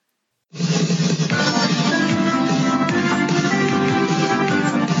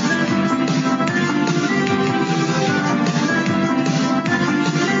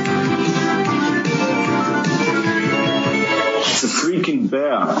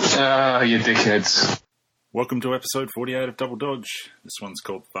You dickheads. Welcome to episode 48 of Double Dodge. This one's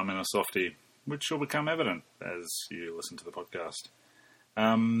called Bum in a Softie, which will become evident as you listen to the podcast.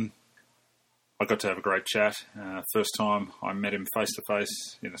 I got to have a great chat. First time I met him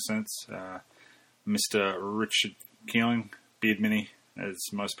face-to-face, in a sense. Mr. Richard Keeling, Beard Mini, as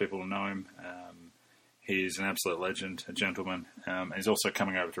most people know him. He's an absolute legend, a gentleman. He's also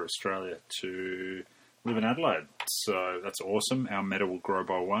coming over to Australia to live in Adelaide. So that's awesome. Our meta will grow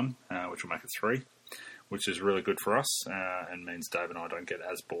by 1, which will make it 3. Which is really good for us and means Dave and I don't get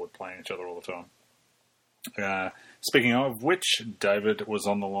as bored playing each other all the time. Speaking of which, David was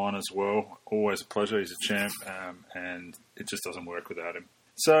on the line as well. Always a pleasure. He's a champ, and it just doesn't work without him.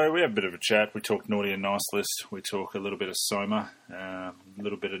 So we have a bit of a chat. We talk naughty and nice list. We talk a little bit of Soma, a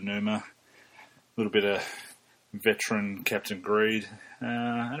little bit of Numa, a little bit of veteran Captain Greed,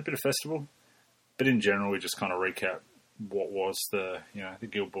 and a bit of Festival. But in general, we just kind of recap what was the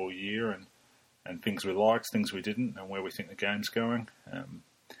Guild Ball year and things we liked, things we didn't, and where we think the game's going.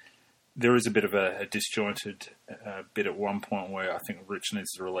 There is a bit of a disjointed bit at one point where I think Rich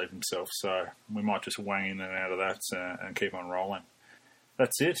needs to relieve himself, so we might just wang in and out of that and keep on rolling.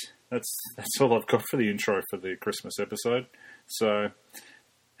 That's it. That's all I've got for the intro for the Christmas episode. So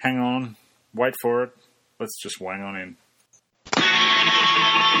hang on, wait for it. Let's just wang on in.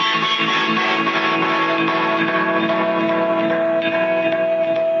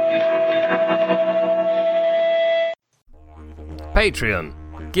 Patreon.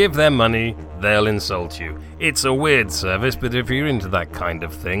 Give them money, they'll insult you. It's a weird service, but if you're into that kind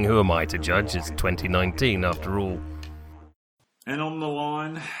of thing, who am I to judge? It's 2019 after all. And on the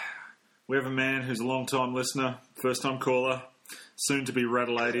line, we have a man who's a long-time listener, first-time caller, soon to be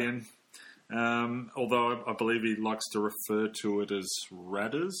Radaladian. Although I believe he likes to refer to it as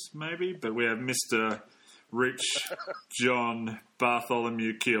Radders, maybe. But we have Mr. Rich John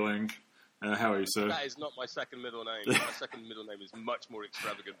Bartholomew Keeling. How are you, sir? That is not my second middle name. My second middle name is much more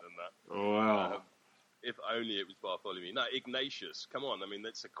extravagant than that. Oh, wow. If only it was Bartholomew. No, Ignatius. Come on. I mean,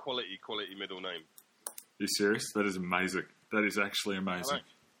 that's a quality middle name. You serious? That is amazing. That is actually amazing.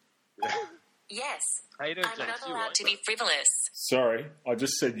 Yes. How you doing, I'm not allowed to be frivolous. Sorry, I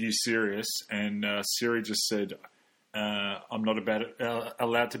just said you serious, and Siri just said I'm not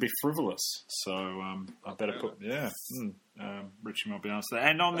allowed to be frivolous. So I better put Richie might be honest there.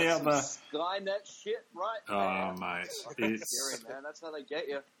 And on that's the other Skynet shit, right? Oh, mate, it's scary, man. That's how they get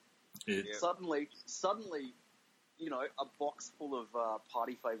you. Suddenly, a box full of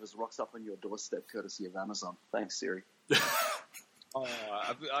party favors rocks up on your doorstep, courtesy of Amazon. Thanks, Siri.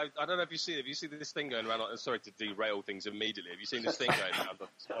 I don't know if you see. Have you seen this thing going around? Sorry to derail things immediately. Have you seen this thing going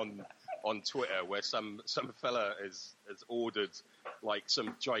around on Twitter where some fella has ordered like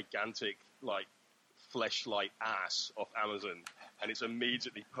some gigantic like fleshlight ass off Amazon, and it's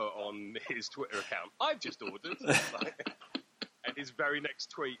immediately put on his Twitter account. I've just ordered. And his very next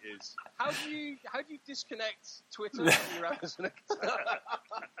tweet is, how do you disconnect Twitter from your Amazon account?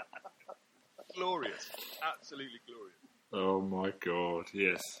 Glorious. Absolutely glorious. Oh my God!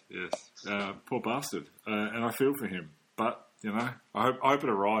 Yes. Poor bastard, and I feel for him. But I hope it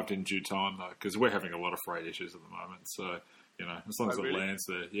arrived in due time though, because we're having a lot of freight issues at the moment. So as long as it lands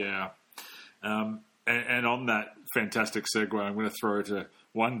there, yeah. And on that fantastic segue, I'm going to throw to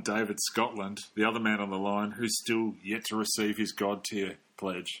one David Scotland, the other man on the line who's still yet to receive his God tier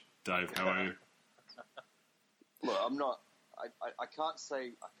pledge. Dave, how are you? Look, I'm not. I can't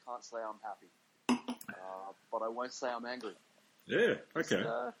say I'm happy. But I won't say I'm angry. Yeah, okay.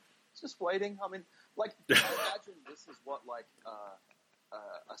 Just waiting. I mean, like, I imagine this is what, like,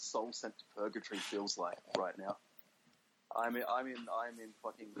 a soul sent to purgatory feels like right now. I'm in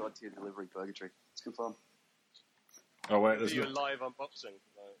fucking God tier delivery purgatory. It's good fun. Oh wait, there's you a live unboxing?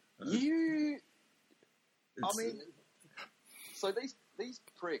 No. So these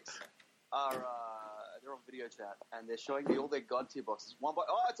pricks are they're on video chat and they're showing me all their God tier boxes.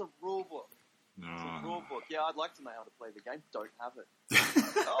 It's a rule book. No. It's a rule book. Yeah, I'd like to know how to play the game. Don't have it.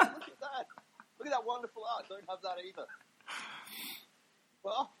 Oh, look at that. Look at that wonderful art. Don't have that either.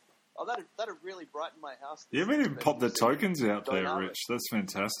 Well, that'd really brighten my house. You haven't even popped the tokens out there, Rich. That's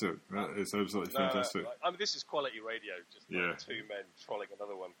fantastic. That is absolutely fantastic. I mean, this is quality radio. Just like two men trolling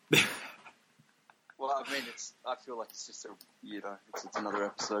another one. Well, I mean, I feel like it's just it's another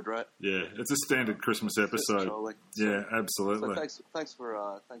episode, right? Yeah, it's a standard Christmas episode. Yeah, absolutely. So thanks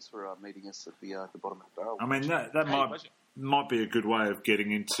for meeting us at the bottom of the barrel. I mean, that might be a good way of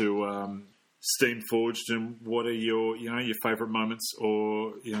getting into Steam Forged. And what are your favourite moments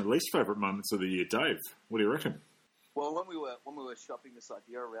or least favourite moments of the year, Dave? What do you reckon? Well, when we were shopping this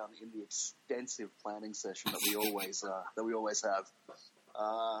idea around in the extensive planning session that we always have.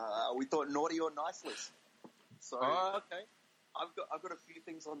 We thought naughty or nice list. So okay. I've got a few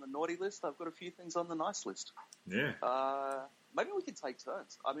things on the naughty list. I've got a few things on the nice list. Yeah. Maybe we can take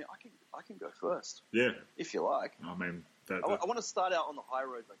turns. I mean, I can go first. Yeah. If you like. I mean, I want to start out on the high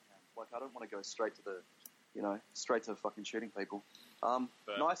road if I can. Like, I don't want to go straight to straight to fucking shooting people.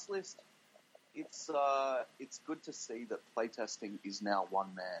 Nice list. It's good to see that playtesting is now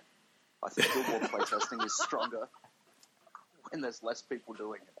one man. I think Guild War playtesting is stronger when there's less people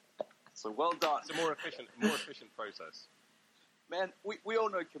doing it. So well done. It's a more efficient process. Man, we all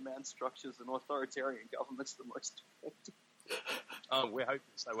know command structures and authoritarian government's the most effective. Oh, we're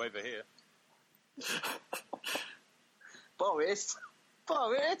hoping so over here. Boris!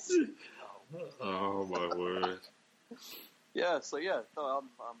 Oh my word! Yeah, so no,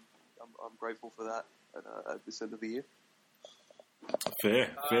 I'm grateful for that at this end of the year.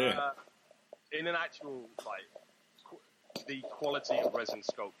 Fair. In an actual the quality of resin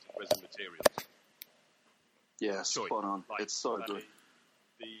sculpt and resin materials. Yeah, spot on. It's so good.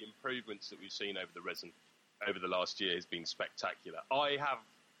 The improvements that we've seen over the resin over the last year has been spectacular. I have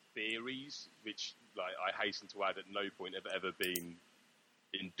theories which, I hasten to add, at no point have ever been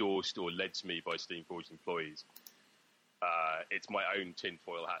endorsed or led to me by Steamforged employees. It's my own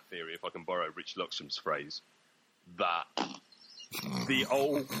tinfoil hat theory, if I can borrow Rich Luxham's phrase, that the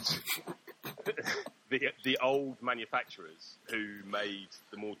old manufacturers who made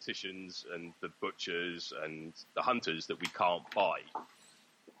the morticians and the butchers and the hunters that we can't buy,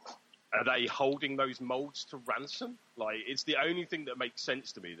 are they holding those molds to ransom? It's the only thing that makes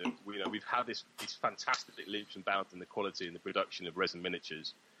sense to me that we've had these fantastic leaps and bounds in the quality and the production of resin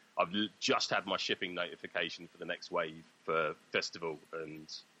miniatures. I've just had my shipping notification for the next wave for Festival and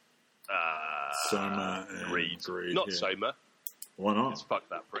Soma and Greed. Not Soma. Why not? Just fuck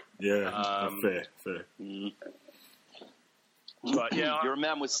that prick. Yeah, fair. But yeah, you're a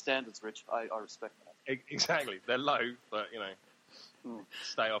man with standards, Rich. I respect that. Exactly. They're low, but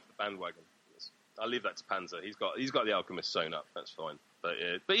stay off the bandwagon. I'll leave that to Panzer. He's got the Alchemist sewn up. That's fine. But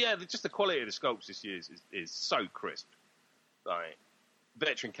yeah, just the quality of the sculpts this year is so crisp.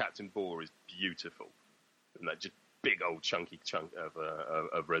 Veteran Captain Boar is beautiful, and that just big old chunky chunk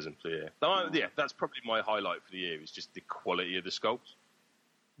of resin clear. Yeah, that's probably my highlight for the year. Is just the quality of the sculpts.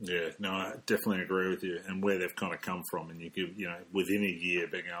 Yeah, no, I definitely agree with you, and where they've kind of come from, and you give within a year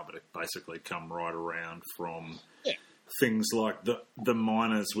being able to basically come right around from things like the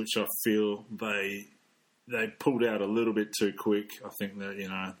miners, which I feel they pulled out a little bit too quick. I think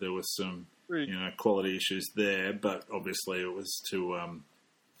that there was some quality issues there, but obviously it was to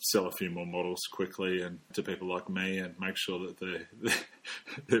sell a few more models quickly and to people like me and make sure that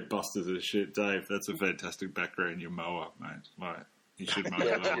they're busted as shit. Dave, that's a fantastic background, your mower, mate. You should mow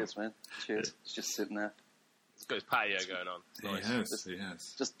that one. Cheers, man. Cheers. It's just sitting there. He's got his patio going on. Nice. He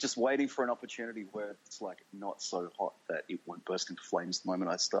has. Just waiting for an opportunity where it's not so hot that it won't burst into flames the moment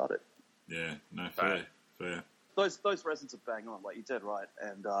I start it. Yeah, no, fair. Those resins are bang on, you're dead right,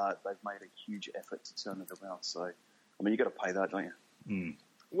 and they've made a huge effort to turn it around. So, I mean, you got to pay that, don't you? Mm.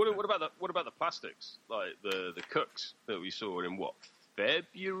 What about the plastics? Like the cooks that we saw in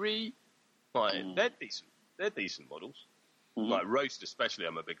February? They're decent. They're decent models. Mm-hmm. Like Roast, especially,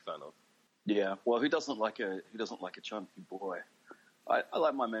 I'm a big fan of. Yeah. Well, who doesn't like a chunky boy? I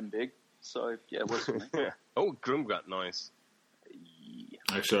like my men big. So yeah, it works for me. Oh, Grumgat, nice. Yeah.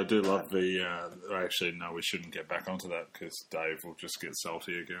 Actually, I do love the... actually, no, we shouldn't get back onto that because Dave will just get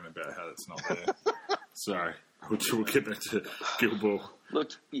salty again about how it's not there. Sorry. We'll get back to Guild Ball.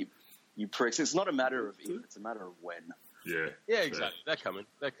 Look, you pricks. It's not a matter of if, it's a matter of when. Yeah, exactly. They're coming.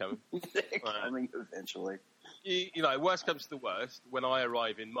 They're coming eventually. Worst comes to worst, when I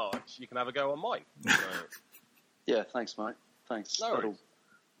arrive in March, you can have a go on mine. Yeah, thanks, mate. Thanks. No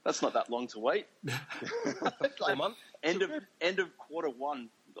that's not that long to wait. 4 months. End of quarter one.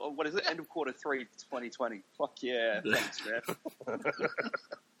 What is it? End of quarter 3, 2020. Fuck yeah. Thanks, man.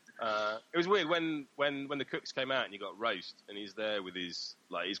 It was weird when the cooks came out and you got Roast and he's there with his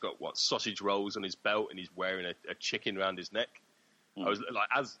he's got sausage rolls on his belt and he's wearing a chicken around his neck. I was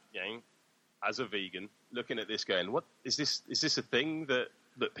as a vegan looking at this going, what is this? Is this a thing that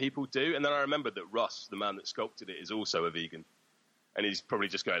people do? And then I remembered that Russ, the man that sculpted it, is also a vegan. And he's probably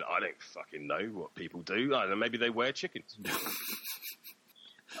just going, I don't fucking know what people do. I don't know, maybe they wear chickens.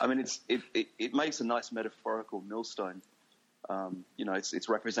 I mean, it makes a nice metaphorical millstone. It's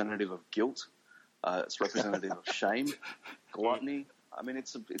representative of guilt. It's representative of shame, gluttony. I mean,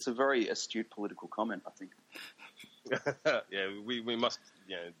 it's a very astute political comment, I think. Yeah, we must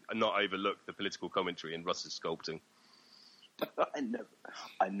not overlook the political commentary in Russ's sculpting. I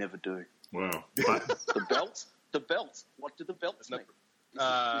never do. Wow. The belt. What do the belts mean?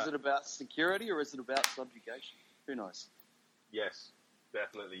 Is it about security or is it about subjugation? Who knows? Yes,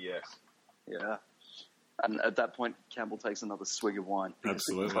 definitely yes. Yeah. And at that point, Campbell takes another swig of wine.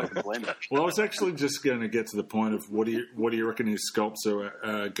 Absolutely. Blame it. Well, I was actually just going to get to the point of what do you reckon his sculpts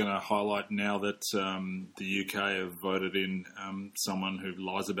are going to highlight now that the UK have voted in someone who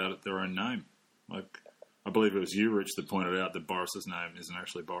lies about their own name? Like, I believe it was you, Rich, that pointed out that Boris's name isn't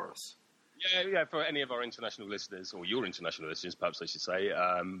actually Boris. Yeah. For any of our international listeners, or your international listeners, perhaps I should say,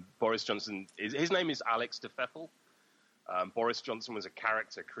 Boris Johnson. His name is Alex de Pfeffel. Boris Johnson was a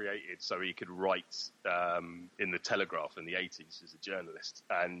character created so he could write in the Telegraph in the 80s as a journalist,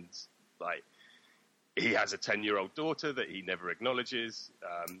 and like he has a 10-year-old daughter that he never acknowledges.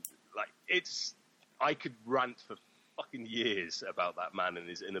 I could rant for fucking years about that man and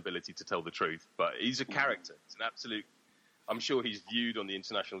his inability to tell the truth, but he's a character. It's an absolute. I'm sure he's viewed on the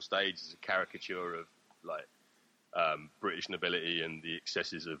international stage as a caricature of British nobility and the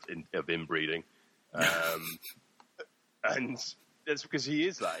excesses of inbreeding. And that's because he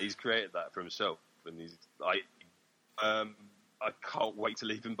is that. He's created that for himself. And he's I can't wait to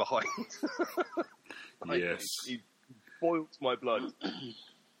leave him behind. Yes. He boils my blood.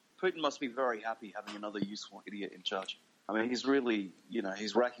 Putin must be very happy having another useful idiot in charge. I mean, he's really,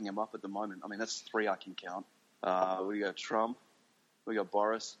 he's racking him up at the moment. I mean, that's 3 I can count. We got Trump, we got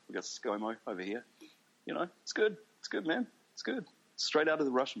Boris, we got ScoMo over here. It's good. It's good, man. It's good. Straight out of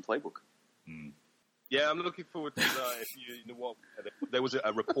the Russian playbook. Mm. Yeah, I'm looking forward to that. If you know what, there was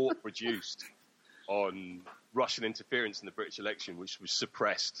a report produced on Russian interference in the British election, which was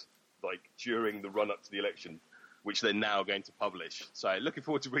suppressed during the run-up to the election, which they're now going to publish. So looking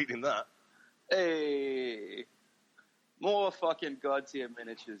forward to reading that. Hey, more fucking God-tier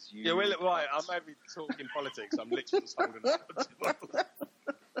miniatures. Yeah, well, right. I may be talking politics. I'm literally just holding this.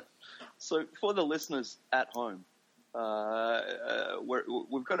 So for the listeners at home,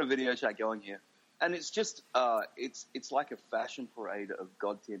 we've got a video chat going here. And it's just, it's like a fashion parade of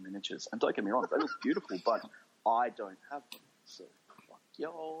God-tier miniatures. And don't get me wrong, they look beautiful, but I don't have them. So, fuck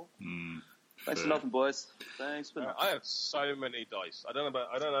y'all. Thanks for nothing, boys. Thanks for nothing. I have so many dice. I don't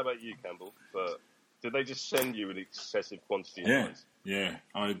know about you, Campbell, but did they just send you an excessive quantity of dice? Yeah.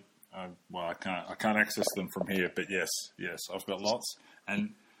 I can't access them from here, but yes, I've got lots.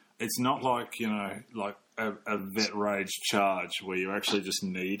 And it's not like, a vet rage charge where you actually just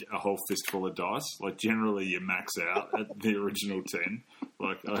need a whole fistful of dice. Like, generally you max out at the original 10.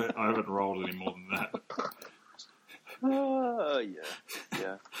 Like, I haven't rolled any more than that.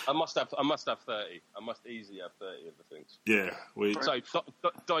 Yeah. I must have 30. I must easily have 30 of the things. Yeah. So,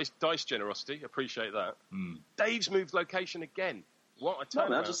 dice generosity. Appreciate that. Dave's moved location again. What a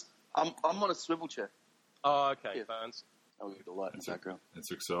turn! I'm on a swivel chair. Oh, okay, Yeah. fans. I'll get the light in the background.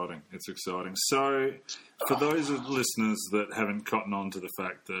 It's exciting. So, for those of the listeners that haven't cottoned on to the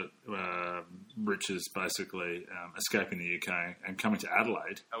fact that Rich is basically escaping the UK and coming to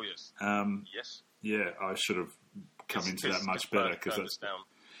Adelaide. Oh, yes. Yes. Yeah, I should have come into that much better. Because that's down.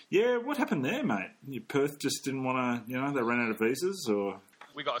 Yeah, what happened there, mate? Perth just didn't want to, they ran out of visas, or?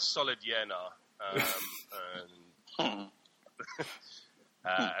 We got a solid year now.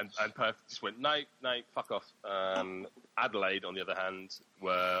 And Perth just went, no, fuck off. Adelaide, on the other hand,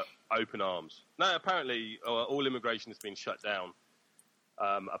 were open arms. No, apparently all immigration has been shut down,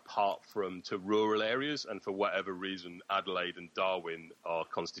 apart from to rural areas, and for whatever reason, Adelaide and Darwin are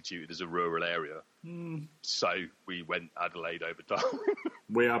constituted as a rural area. So we went Adelaide over Darwin.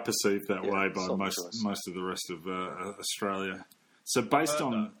 We are perceived that way by most of the rest of Australia. So based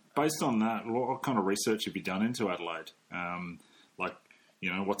on that, what kind of research have you done into Adelaide?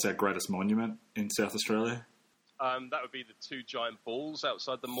 What's our greatest monument in South Australia? That would be the 2 giant balls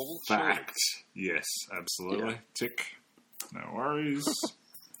outside the mall. Fact. Yes, absolutely. Yeah. Tick. No worries.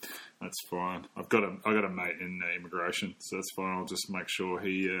 That's fine. I got a mate in immigration, so that's fine. I'll just make sure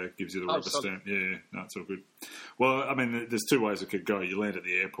he gives you the rubber stamp. Yeah, no, it's all good. Well, I mean, there's 2 ways it could go. You land at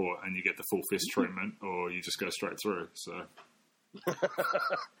the airport and you get the full fist treatment, or you just go straight through. So.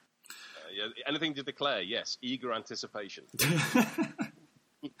 Anything to declare? Yes. Eager anticipation.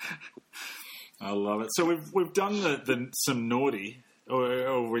 I love it. So we've done some naughty,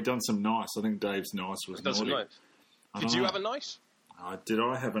 or we've done some nice. I think Dave's nice was naughty. Nice. Did you have a nice? Did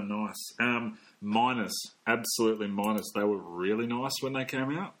I have a nice? Minus, absolutely minus. They were really nice when they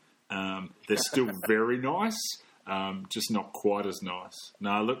came out. They're still very nice, just not quite as nice.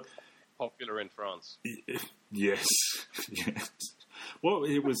 No, look. Popular in France. Yes. Well,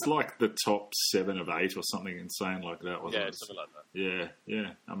 it was like the top 7 of 8 or something insane like that, wasn't it? Yeah, something like that.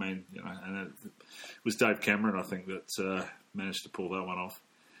 Yeah. I mean, and it was Dave Cameron, I think, that managed to pull that one off.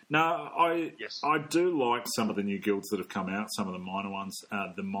 No, I Yes. I do like some of the new guilds that have come out. Some of the minor ones,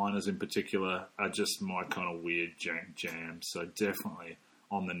 the miners in particular, are just my kind of weird jank jam. So definitely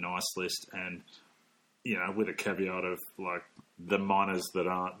on the nice list, and with a caveat of like the miners that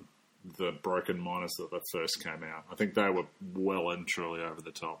aren't the broken miners that first came out. I think they were well and truly over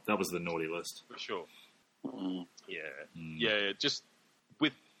the top. That was the naughty list For sure. Yeah. Just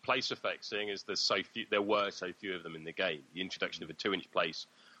with place effects, seeing as there were so few of them in the game. The introduction of a 2-inch place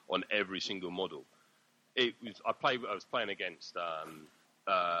on every single model. I was playing against a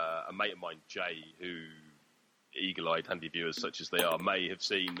mate of mine, Jay, who eagle-eyed handy viewers such as they are may have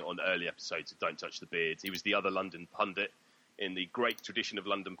seen on early episodes of Don't Touch the Beards. He was the other London pundit. In the great tradition of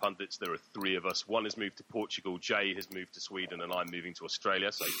London pundits, there are 3 of us. One has moved to Portugal, Jay has moved to Sweden, and I'm moving to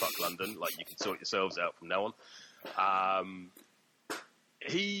Australia, so fuck London. Like, you can sort yourselves out from now on.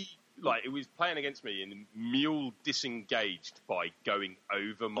 He was playing against me, and Mule disengaged by going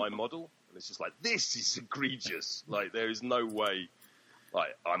over my model. And it's just like, this is egregious. Like, there is no way,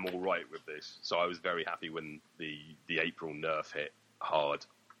 like, I'm all right with this. So I was very happy when the April nerf hit hard.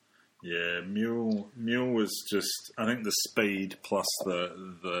 Yeah, Mule was just. I think the speed plus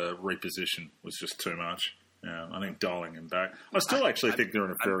the reposition was just too much. Yeah, I think dialing him back. I still actually think they're in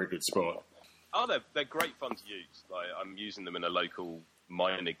a very good spot. Oh, they're great fun to use. Like, I'm using them in a local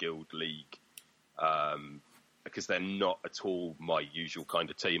minor guild league because they're not at all my usual kind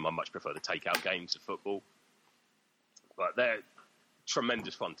of team. I much prefer the takeout games of football, but they're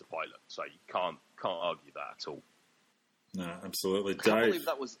tremendous fun to pilot. So you can't argue that at all. No, absolutely. I can't Dave, believe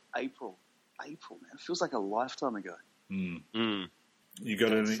that was April. April, man. It feels like a lifetime ago. you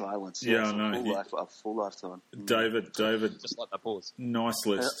got any silence? Yeah, Yes, I know. a full lifetime. David, Just like that pause. nice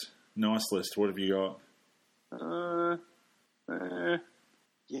list. Nice list. What have you got?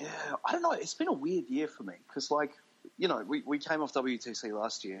 Yeah, I don't know. It's been a weird year for me because, we came off WTC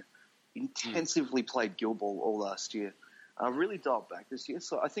last year, intensively played Guild Ball all last year. And I really dialed back this year.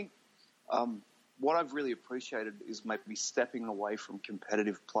 So I think what I've really appreciated is maybe stepping away from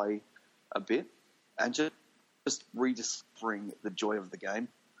competitive play a bit and just rediscovering the joy of the game.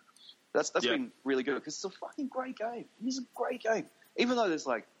 That's been really good because it's a fucking great game. It's a great game. Even though there's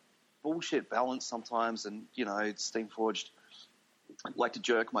bullshit balance sometimes and, it's Steamforged. I like to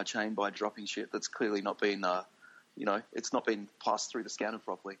jerk my chain by dropping shit that's clearly not been, it's not been passed through the scanner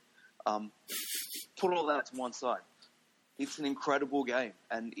properly. Put all that to one side. It's an incredible game,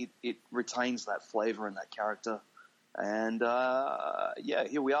 and it retains that flavour and that character. And,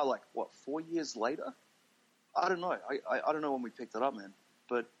 here we are, 4 years later? I don't know. I don't know when we picked it up, man.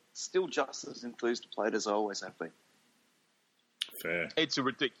 But still just as enthused to play it as I always have been. Fair. It's a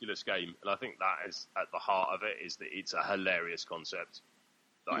ridiculous game, and I think that is at the heart of it, is that it's a hilarious concept.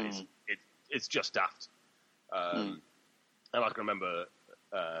 It's just daft. And I can remember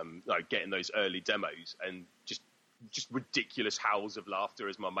getting those early demos and just ridiculous howls of laughter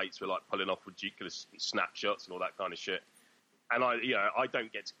as my mates were pulling off ridiculous snapshots and all that kind of shit. And I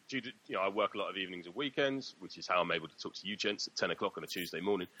don't get to, I work a lot of evenings and weekends, which is how I'm able to talk to you gents at 10 o'clock on a Tuesday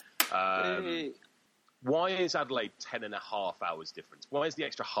morning. Why is Adelaide 10 and a half hours difference? Why is the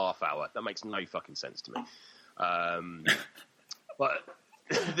extra half hour? That makes no fucking sense to me. But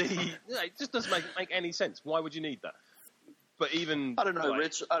it just doesn't make any sense. Why would you need that? But even I don't know,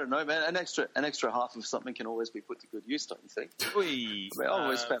 Rich. I don't know, man. An extra half of something can always be put to good use, don't you think? I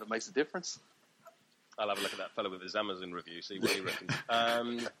always found it makes a difference. I'll have a look at that fellow with his Amazon review, see what he reckons.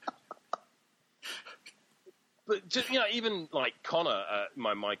 But just, even Connor,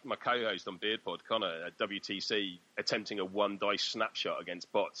 my co-host on Beardpod, Connor at WTC, attempting a 1-dice snapshot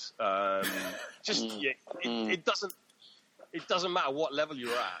against bots. It doesn't matter what level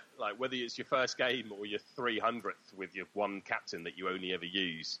you're at, whether it's your first game or your 300th with your one captain that you only ever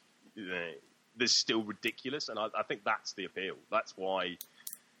use. There's still ridiculous, and I think that's the appeal. That's why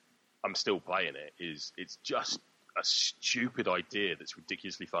I'm still playing it. It's just a stupid idea that's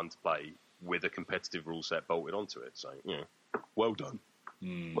ridiculously fun to play with a competitive rule set bolted onto it. So, well done.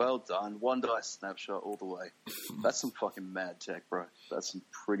 Well done. 1-dice snapshot all the way. That's some fucking mad tech, bro. That's some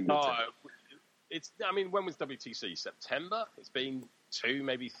pretty good tech. When was WTC? September? It's been 2,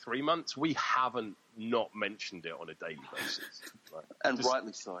 maybe 3 months. We haven't not mentioned it on a daily basis.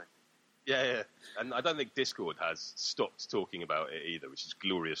 Rightly so. Yeah. And I don't think Discord has stopped talking about it either, which is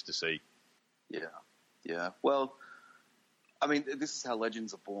glorious to see. Yeah. Well, this is how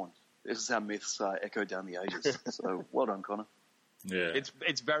legends are born. This is how myths echo down the ages. So, well done, Connor. Yeah.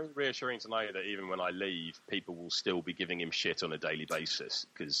 It's very reassuring to know that even when I leave, people will still be giving him shit on a daily basis,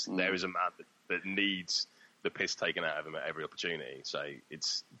 because there is a man that needs the piss taken out of him at every opportunity. So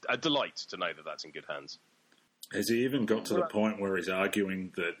it's a delight to know that that's in good hands. Has he even got to the point where he's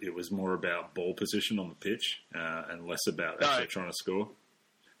arguing that it was more about ball position on the pitch and less about actually trying to score?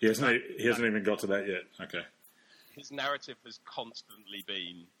 He hasn't even got to that yet. Okay. His narrative has constantly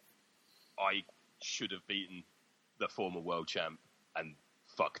been, I should have beaten the former world champ and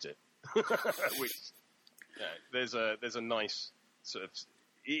fucked it. Which, there's a nice sort of...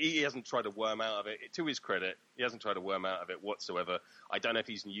 He hasn't tried to worm out of it. To his credit, he hasn't tried to worm out of it whatsoever. I don't know if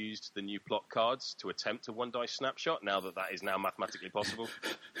he's used the new plot cards to attempt a one-dice snapshot, now that is now mathematically possible.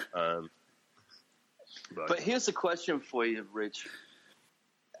 But here's a question for you, Rich.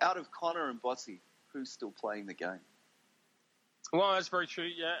 Out of Connor and Bossy, who's still playing the game? Well, that's very true,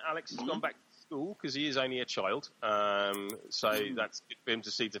 yeah. Alex has gone back to school because he is only a child. So that's good for him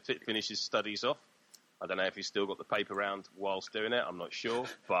to finish his studies off. I don't know if he's still got the paper round whilst doing it. I'm not sure,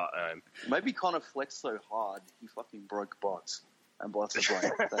 but maybe Connor flexed so hard he fucking broke Bots, and Bots is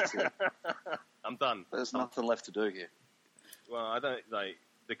like, "That's it. I'm done. There's nothing left to do here." Well, I don't like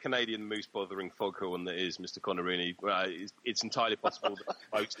the Canadian moose bothering foghorn that is Mr. Conor Rooney. It's entirely possible that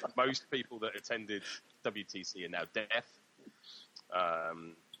most people that attended WTC are now deaf.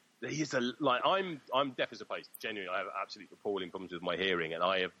 He's I'm deaf as a post. Genuinely, I have absolutely appalling problems with my hearing, and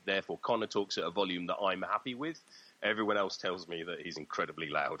I have therefore Connor talks at a volume that I'm happy with. Everyone else tells me that he's incredibly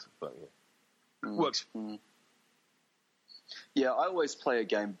loud, but works. Yeah, I always play a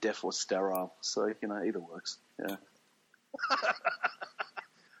game deaf or sterile, so either works. Yeah.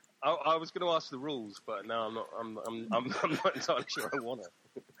 I was going to ask the rules, but now I'm not. I'm not entirely sure I want to.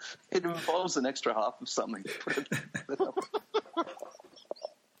 It involves an extra half of something.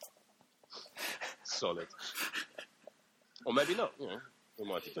 Solid. Or maybe not, we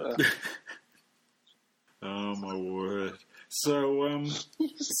might be done. Oh my word. So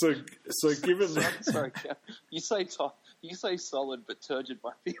given that... Sorry, you say solid but turgid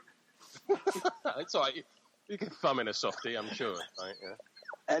my feelings. It's all right. You can thumb in a softie, I'm sure. Right, yeah.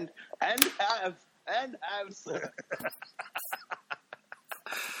 And have, sir.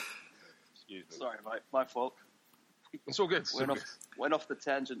 Excuse me. Sorry, mate. My fault. It's all good. Went off the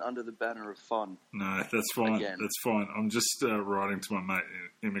tangent under the banner of fun. No, that's fine. Again. That's fine. I'm just writing to my mate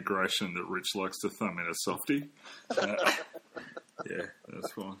in immigration that Rich likes to thumb in a softie. Yeah,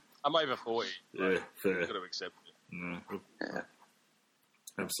 that's fine. I'm over 40. Yeah, fair. I've got to accept it. No,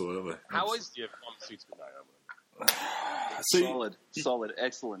 absolutely. How is your pharmaceutical diet? Solid,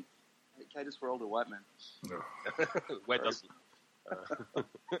 excellent. It caters for older white men. Where doesn't?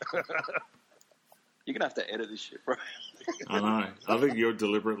 You're going to have to edit this shit, bro. I know. I think you're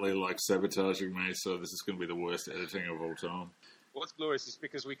deliberately sabotaging me, so this is going to be the worst editing of all time. What's glorious is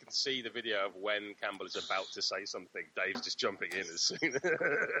because we can see the video of when Campbell is about to say something, Dave's just jumping in as soon.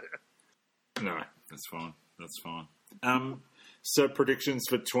 No, that's fine. That's fine. So predictions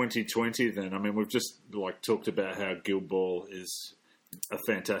for 2020 then. I mean, we've just talked about how Guild Ball is a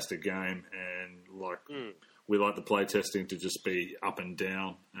fantastic game, and we like the play testing to just be up and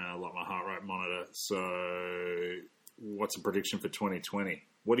down, like my heart rate monitor. So what's a prediction for 2020?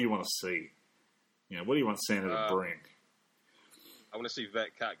 What do you want to see? What do you want Santa to bring? I want to see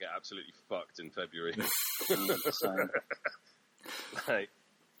Vet Cat get absolutely fucked in February.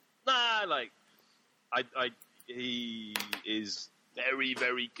 He is very,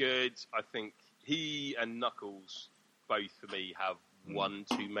 very good. I think he and Knuckles both, for me, have one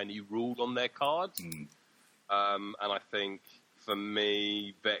too many rule on their cards. And I think, for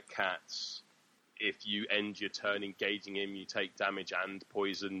me, Vet Cats, if you end your turn engaging him, you take damage and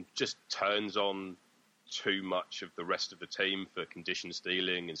poison, just turns on too much of the rest of the team for condition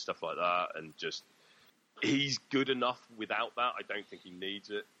stealing and stuff like that. And just, he's good enough without that. I don't think he needs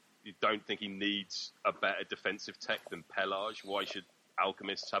it. You don't think he needs a better defensive tech than Pelage? Why should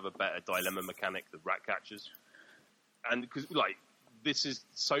Alchemists have a better dilemma mechanic than Rat Catchers? And because, this is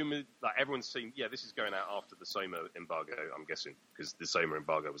Soma, everyone's seen, this is going out after the Soma embargo, I'm guessing, because the Soma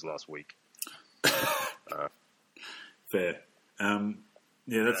embargo was last week. Fair.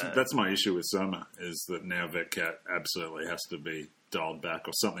 That's my issue with Soma, is that now Vetcat absolutely has to be dialed back,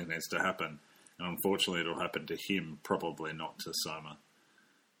 or something needs to happen. And unfortunately, it'll happen to him, probably not to Soma.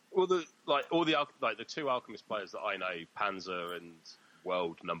 Well, the two Alchemist players that I know, Panzer and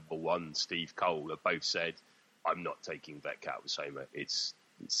world number one Steve Cole, have both said, "I'm not taking Vetcat with Soma. It's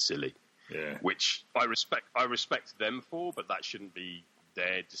silly." Yeah. Which I respect them for, but that shouldn't be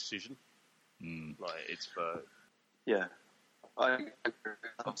their decision. It's for... Yeah. I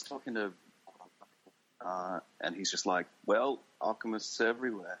was talking to... and he's just like, well, Alchemists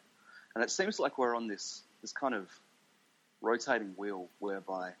everywhere. And it seems like we're on this kind of rotating wheel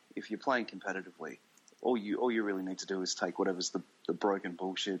whereby if you're playing competitively, all you really need to do is take whatever's the broken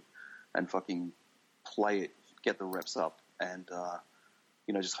bullshit and fucking play it get the reps up, and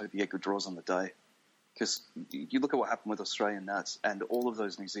just hope you get good draws on the day. Because you look at what happened with Australian Nats and all of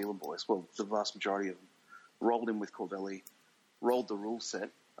those New Zealand boys. Well, the vast majority of them rolled in with Corvelli, rolled the rule set,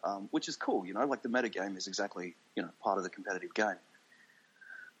 which is cool. Like the meta game is exactly part of the competitive game.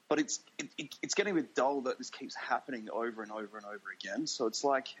 But it's getting a bit dull that this keeps happening over and over and over again. So it's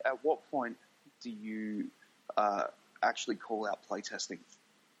like, at what point do you actually call out playtesting?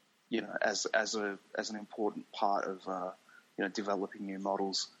 As an important part of developing new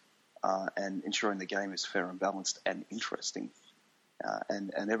models and ensuring the game is fair and balanced and interesting,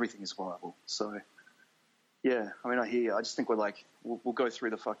 and everything is viable. So, yeah, I mean, I hear you. I just think we'll go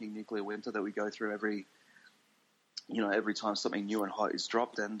through the fucking nuclear winter that we go through every time something new and hot is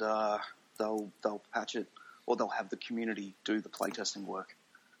dropped, and they'll patch it, or they'll have the community do the playtesting work,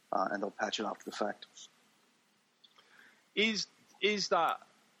 and they'll patch it after the fact. Is that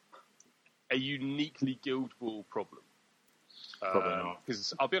a uniquely Guild Ball problem? Probably not.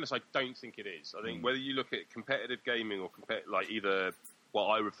 Because I'll be honest, I don't think it is. I think whether you look at competitive gaming or either what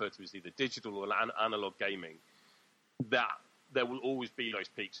I refer to as either digital or analog gaming, that there will always be those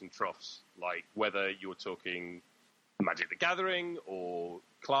peaks and troughs. Like whether you're talking Magic the Gathering or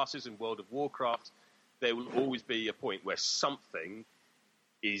classes in World of Warcraft, there will always be a point where something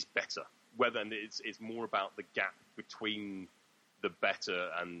is better. Whether it's more about the gap between the better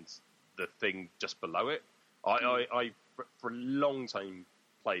and the thing just below it. I for a long time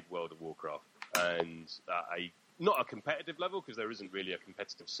played World of Warcraft, and not a competitive level because there isn't really a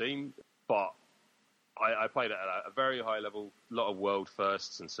competitive scene, but I played it at a very high level, a lot of world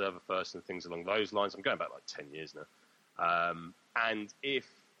firsts and server firsts and things along those lines. I'm going back like 10 years now. And if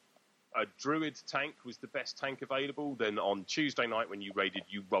a druid tank was the best tank available, then on Tuesday night when you raided,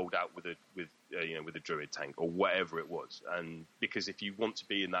 you rolled out with a druid tank or whatever it was. And because if you want to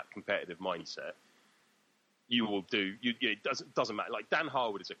be in that competitive mindset, you will do. It doesn't matter. Like Dan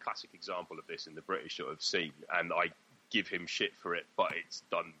Harwood is a classic example of this in the British sort of scene, and I give him shit for it, but it's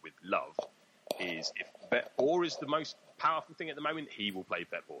done with love. Is if Bet Boar is the most powerful thing at the moment, he will play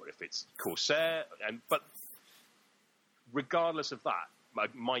Bet Boar. If it's Corsair, but regardless of that,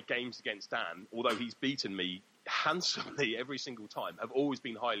 my games against Dan, although he's beaten me handsomely every single time, have always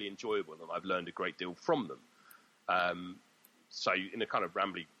been highly enjoyable, and I've learned a great deal from them. So in a kind of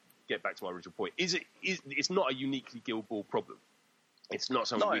rambly, get back to my original point, it's not a uniquely Guild Ball problem. It's not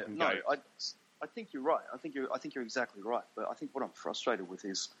something we can go. I think you're right. I think you're exactly right. But I think what I'm frustrated with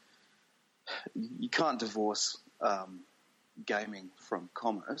is you can't divorce gaming from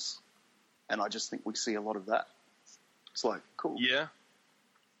commerce, and I just think we see a lot of that. It's like, cool. Yeah.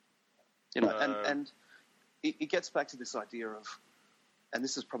 And it gets back to this idea of, and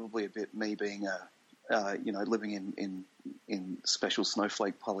this is probably a bit me being living in special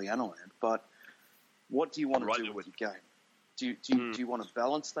snowflake Pollyanna land, but what do you want to do with your game? Do you want to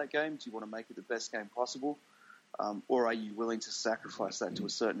balance that game? Do you want to make it the best game possible? Or are you willing to sacrifice that to a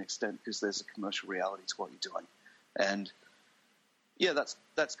certain extent because there's a commercial reality to what you're doing? And yeah,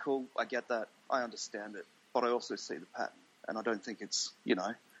 that's cool. I get that. I understand it. But I also see the pattern. And I don't think it's,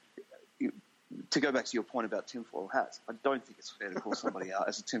 to go back to your point about tinfoil hats, I don't think it's fair to call somebody out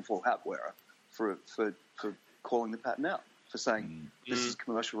as a tinfoil hat wearer for calling the pattern out, for saying, this is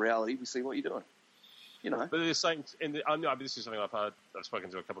commercial reality, we see what you're doing. But the same, this is something I've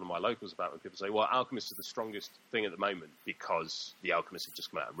spoken to a couple of my locals about when people say, well, Alchemist is the strongest thing at the moment because the Alchemists have just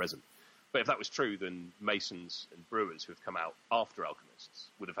come out of resin. But if that was true, then Masons and Brewers who have come out after Alchemists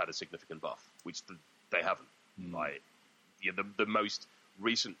would have had a significant buff, which they haven't. Like, the most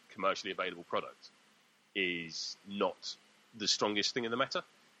recent commercially available product is not the strongest thing in the meta.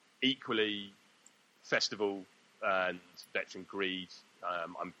 Equally, Festival and Veteran Greed,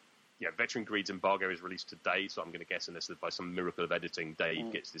 Veteran Greed's embargo is released today, so I'm going to guess unless by some miracle of editing,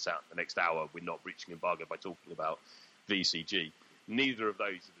 Dave gets this out the next hour, we're not breaching embargo by talking about VCG. Neither of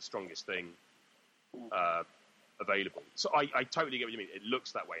those are the strongest thing available. So I totally get what you mean. It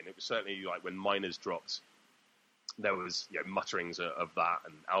looks that way, and it was certainly like when Miners dropped, there was mutterings of that,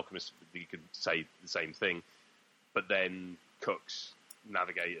 and Alchemists, you could say the same thing. But then Cooks,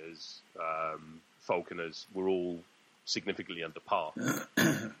 Navigators, Falconers were all significantly under par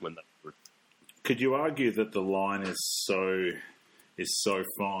when they were. Could you argue that the line is so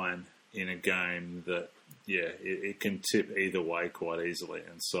fine in a game that it can tip either way quite easily,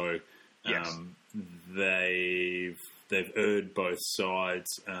 and so yes. They've erred both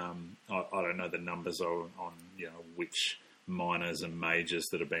sides. I don't know the numbers on which minors and majors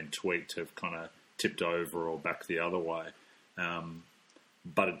that have been tweaked have kind of tipped over or back the other way.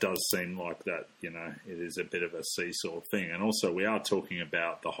 But it does seem like that, it is a bit of a seesaw thing. And also, we are talking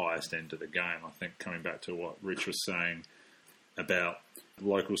about the highest end of the game. I think coming back to what Rich was saying about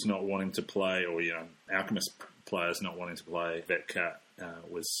locals not wanting to play, or, Alchemist players not wanting to play Vetcat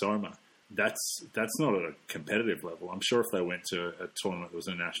with Soma. That's not at a competitive level. I'm sure if they went to a tournament that was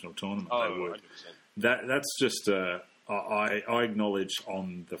a national tournament, they would. 100%. That's just I acknowledge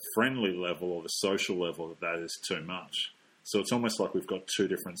on the friendly level or the social level that is too much. So it's almost like we've got two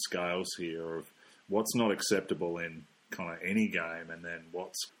different scales here of what's not acceptable in kind of any game, and then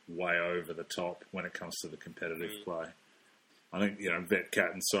what's way over the top when it comes to the competitive play. I think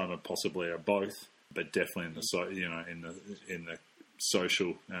Vetcat and Soma possibly are both, but definitely in the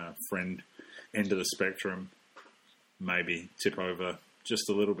social friend end of the spectrum, maybe tip over just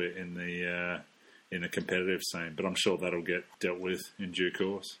a little bit in the competitive scene. But I'm sure that'll get dealt with in due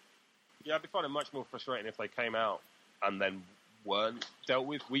course. Yeah, I'd be finding it much more frustrating if they came out and then weren't dealt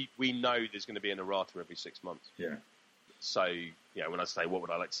with. We know there's going to be an errata every 6 months. Yeah. So, when I say what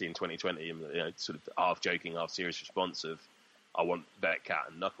would I like to see in 2020, I'm sort of half joking, half serious response of, I want Vetcat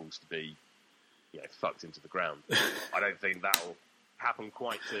and Knuckles to be, fucked into the ground. I don't think that'll happen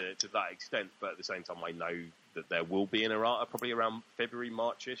quite to that extent, but at the same time, I know that there will be an errata probably around February,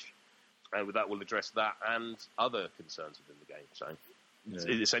 March-ish, and that will address that and other concerns within the game. So,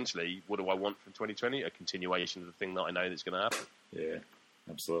 essentially, what do I want from 2020? A continuation of the thing that I know that's going to happen. Yeah,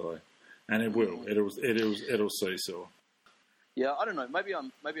 absolutely, and it will. It'll seesaw. Yeah, I don't know. Maybe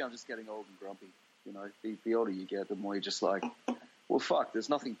I'm just getting old and grumpy. The older you get, the more you're just like, well, fuck. There's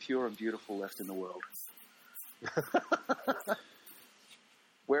nothing pure and beautiful left in the world.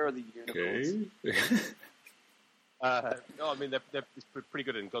 Where are the unicorns? Okay. No, I mean they're pretty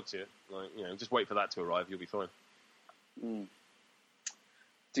good in God's Ear. Like, just wait for that to arrive. You'll be fine. Mm.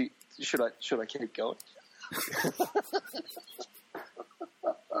 Should I keep going?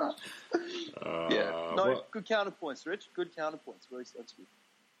 Yeah. No, good counterpoints, Rich. Good counterpoints. Very sensible.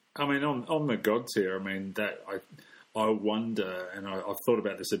 I mean, on the Gods here, I mean, that I wonder, and I've thought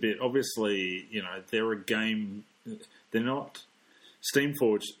about this a bit. Obviously, they're a game. They're not.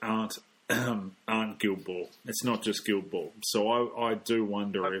 Steamforged aren't Guild Ball. It's not just Guild Ball. So I do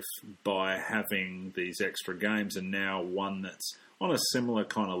wonder if by having these extra games, and now one that's on a similar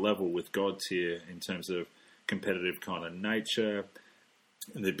kind of level with Gods here in terms of competitive kind of nature,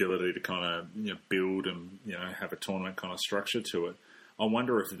 and the ability to kind of build and have a tournament kind of structure to it. I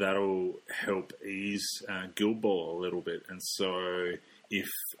wonder if that'll help ease Guild Ball a little bit. And so if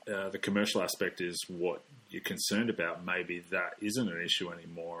the commercial aspect is what you're concerned about, maybe that isn't an issue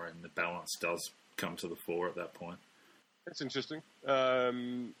anymore and the balance does come to the fore at that point. That's interesting.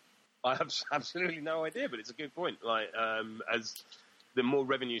 I have absolutely no idea, but it's a good point. Like, as the more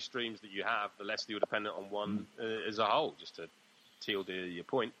revenue streams that you have, the less you're dependent on one as a whole, just to teal your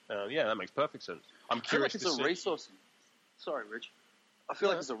point. Yeah, that makes perfect sense. I'm curious to see. I feel like it's a resourcing. Sorry, Rich. I feel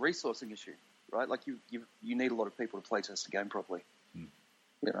like it's a resourcing issue, right? Like you need a lot of people to play test the game properly.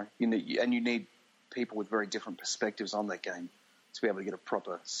 You need people with very different perspectives on that game to be able to get a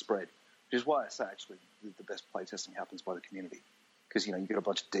proper spread. Which is why I say actually the best play testing happens by the community, because you get a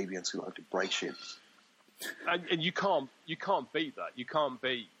bunch of deviants who like to break shit. And you can't beat that. You can't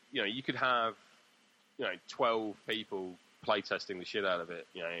beat. You could have 12 people playtesting the shit out of it.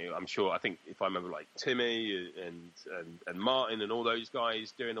 I'm sure. I think if I remember, like Timmy and Martin and all those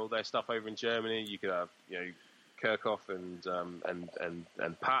guys doing all their stuff over in Germany, you could have Kirchhoff and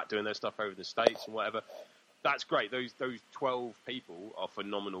Pat doing their stuff over in the States and whatever. That's great. Those 12 people are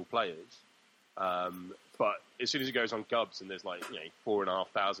phenomenal players. But as soon as it goes on Gubs and there's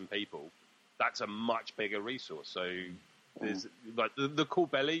 4,500 people, that's a much bigger resource. So there's like the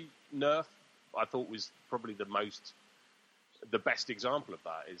Corbelli nerf. I thought was probably the best example of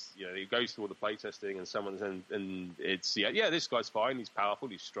that is, he goes through all the playtesting and someone's and it's, this guy's fine, he's powerful,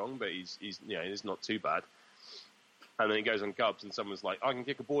 he's strong, but he's not too bad. And then he goes on Gubs and someone's like, I can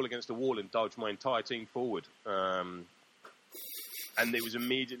kick a ball against a wall and dodge my entire team forward. And it was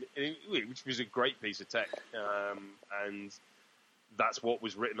immediately, which was a great piece of tech. And that's what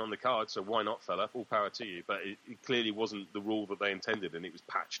was written on the card, so why not, fella? Full power to you. But it clearly wasn't the rule that they intended, and it was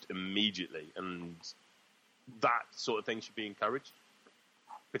patched immediately. And that sort of thing should be encouraged,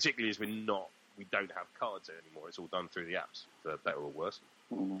 particularly as we don't have cards anymore. It's all done through the apps, for better or worse.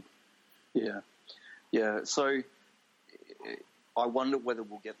 Yeah. So I wonder whether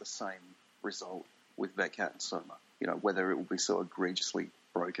we'll get the same result with Vetcat and Soma. Whether it will be so egregiously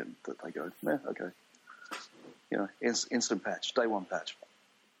broken that they go, okay. Instant patch, day one patch.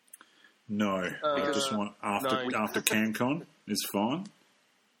 No, I just want after CanCon is fine.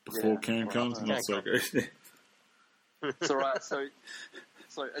 Before CanCon's not so good. It's all right. So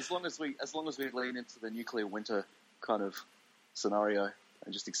So as long as we lean into the nuclear winter kind of scenario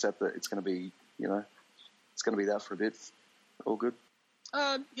and just accept that it's going to be, it's going to be that for a bit, all good.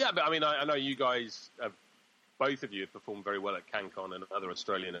 Yeah, but I mean, I know you guys, both of you have performed very well at CanCon and other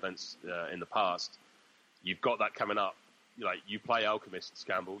Australian events in the past. You've got that coming up. You play Alchemists,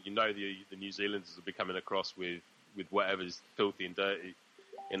 Campbell. You know the New Zealanders will be coming across with whatever's filthy and dirty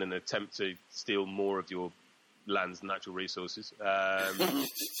in an attempt to steal more of your land's natural resources in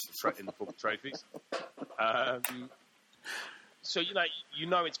the form of trophies. So you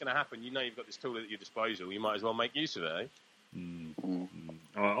know it's going to happen. You know you've got this tool at your disposal. You might as well make use of it. Eh?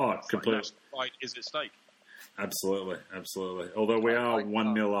 Completely. Pride is at stake. Absolutely. Although we are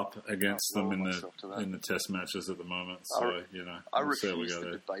 1-0 up against them in the test matches at the moment, so I refuse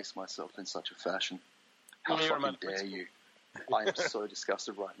to debase myself in such a fashion. How fucking dare you? I am so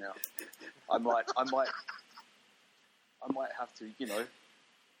disgusted right now. I might have to,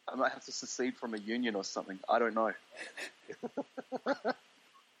 I might have to secede from a union or something. I don't know.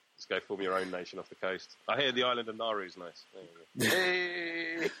 Just go form your own nation off the coast. I hear the island of Nauru is nice.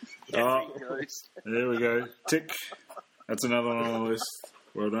 Hey! There we go. Tick. That's another one on the list.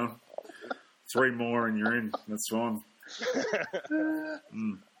 Well done. 3 more and you're in. That's fine.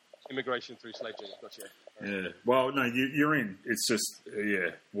 Immigration through sledging. Gotcha. Yeah. Well, no, you're in. It's just,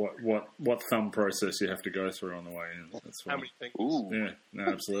 what thumb process you have to go through on the way in. That's fine. How many things? Ooh. Yeah. No,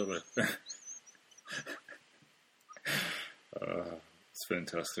 absolutely. It's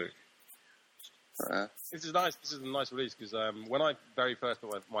fantastic. This is nice. This is a nice release because when I very first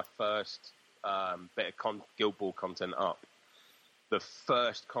put my first bit of Guild Ball content up, the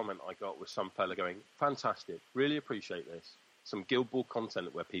first comment I got was some fella going, "Fantastic, really appreciate this. Some Guild Ball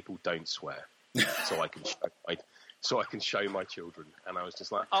content where people don't swear, so I can show my children." And I was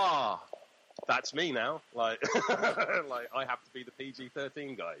just like, that's me now. Like I have to be the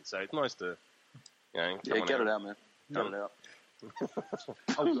PG-13 guy. So it's nice to, get it out, man. Get it out.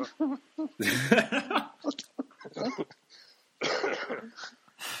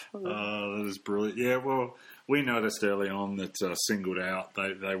 That is brilliant. Yeah, well, we noticed early on that Singled Out,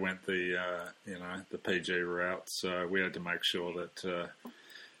 they went the PG route, so we had to make sure that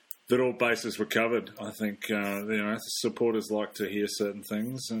all bases were covered. I think supporters like to hear certain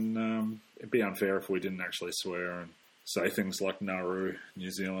things, and it'd be unfair if we didn't actually swear and say things like Nauru,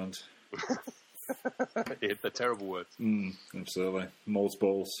 New Zealand. Yeah, the terrible words. Absolutely. Malls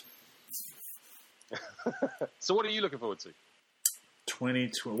balls. So what are you looking forward to?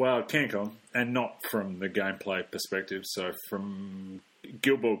 2020, well, CanCon, and not from the gameplay perspective. So from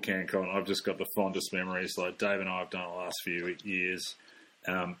Guild Ball CanCon, I've just got the fondest memories. Like Dave and I have done it the last few years.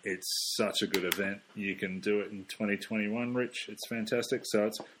 It's such a good event. You can do it in 2021, Rich. It's fantastic. So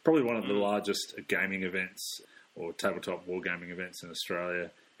it's probably one of the largest gaming events or tabletop wargaming events in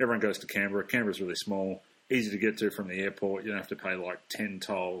Australia. Everyone goes to Canberra. Canberra's really small, easy to get to from the airport. You don't have to pay like 10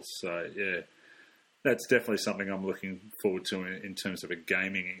 tolls. So, yeah, that's definitely something I'm looking forward to in terms of a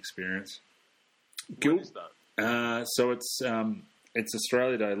gaming experience. When is that? So it's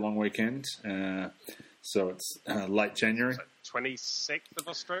Australia Day long weekend. So it's late January. 26th of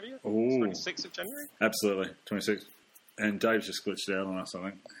Australia? Ooh. 26th of January? Absolutely, 26th. And Dave's just glitched out on us, I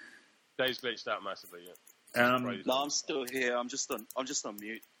think. Dave's glitched out massively, yeah. No, I'm still here. I'm just on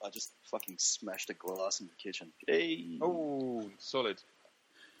mute. I just fucking smashed a glass in the kitchen. Hey. Oh, solid.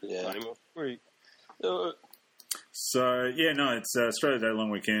 Yeah. Not anymore. So it's Australia Day long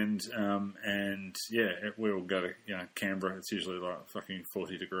weekend, and we'll go to Canberra. It's usually like fucking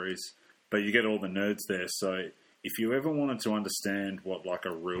 40 degrees, but you get all the nerds there. So if you ever wanted to understand what like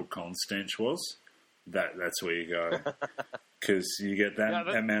a real con stench was, that's where you go. Because you get that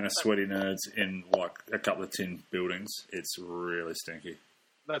amount of sweaty nerds in like a couple of tin buildings. It's really stinky.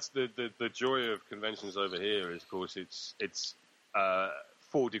 That's the joy of conventions over here. Is, of course, it's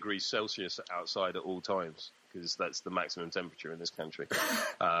 4 degrees Celsius outside at all times because that's the maximum temperature in this country.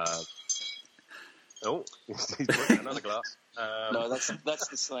 He's putting another glass. No, that's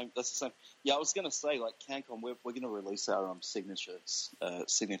the same. That's the same. Yeah, I was going to say like CanCon, we're going to release our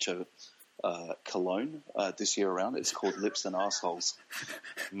signature cologne this year around. It's called Lips and Assholes.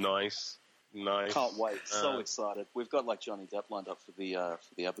 Nice. Can't wait. So excited. We've got like Johnny Depp lined up for the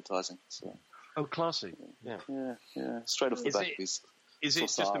advertising. So. Oh, classy. Yeah. Straight off the back of his. Is it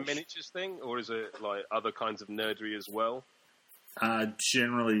just a miniatures thing, or is it like other kinds of nerdery as well?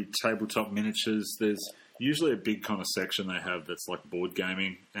 Generally, tabletop miniatures. There's usually a big kind of section they have that's like board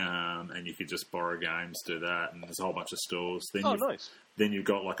gaming, and you could just borrow games, do that, and there's a whole bunch of stores. Then nice. Then you've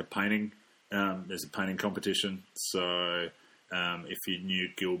got like a painting. There's a painting competition. So If you knew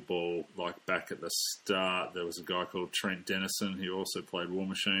Guild Ball, like back at the start, there was a guy called Trent Dennison who also played War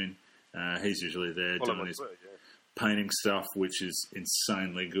Machine. He's usually there doing his painting stuff, which is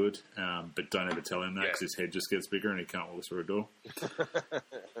insanely good. But don't ever tell him that because his head just gets bigger and he can't walk through a door.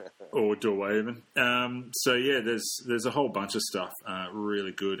 Or a doorway even. So yeah, there's a whole bunch of stuff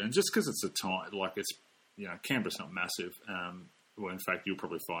really good. And just because it's a time, like it's, Canberra's not massive. Well, in fact, you'll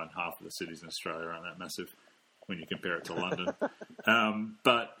probably find half of the cities in Australia aren't that massive when you compare it to London.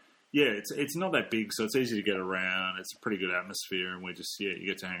 But yeah, it's not that big, so it's easy to get around. It's a pretty good atmosphere, and we just you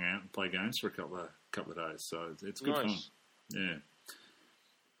get to hang out and play games for a couple of days. So it's good fun. Yeah,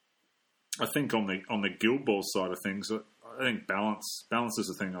 I think on the Guild Ball side of things, I think balance is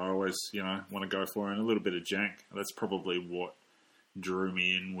the thing I always want to go for, and a little bit of jank. That's probably what drew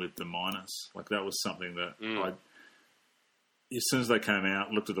me in with the minors. Like that was something that as soon as they came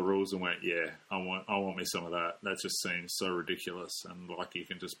out, looked at the rules and went, yeah, I want me some of that. That just seems so ridiculous, and like you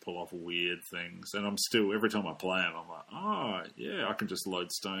can just pull off weird things. And I'm still, every time I play them, I'm like, oh, yeah, I can just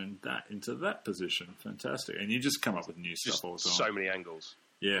lodestone that into that position. Fantastic. And you just come up with new stuff all the time. So many angles.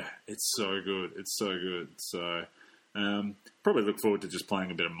 Yeah, it's so good. It's so good. So probably look forward to just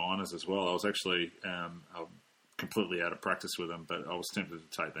playing a bit of minors as well. I was actually completely out of practice with them, but I was tempted to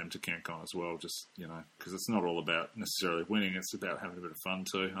take them to CanCon as well, just, because it's not all about necessarily winning, it's about having a bit of fun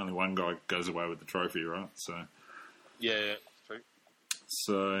too. Only one guy goes away with the trophy, right? So yeah, true.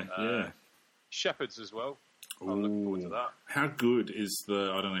 So, yeah. Shepherds as well. I'm looking forward to that. How good is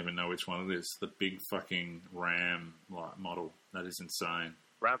I don't even know which one it is, the big fucking Ram model. That is insane.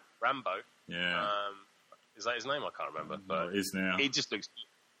 Rambo? Yeah. Is that his name? I can't remember. But it is now. He just looks...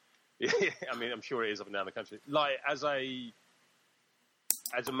 I mean, I'm sure it is up and down the country. Like, as a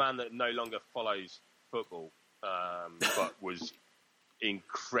man that no longer follows football, but was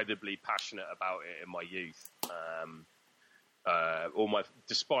incredibly passionate about it in my youth,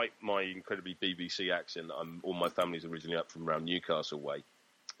 despite my incredibly BBC accent, all my family's originally up from around Newcastle way,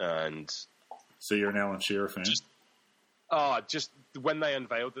 and so you're an Alan Shearer fan. Just when they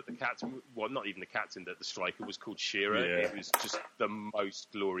unveiled that the captain, well, not even the captain, that the striker was called Shearer, it was just the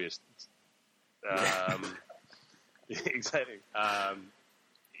most glorious. Exactly.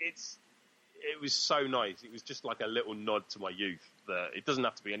 It was so nice. It was just like a little nod to my youth. That it doesn't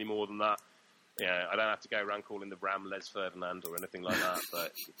have to be any more than that. Yeah, I don't have to go around calling the Ram Les Ferdinand or anything like that.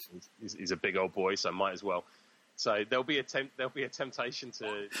 But he's a big old boy, so might as well. So there'll be a temptation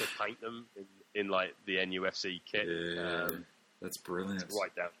to paint them in like the NUFC kit. Yeah, that's brilliant.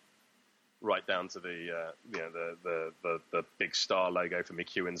 Right down to the big star logo for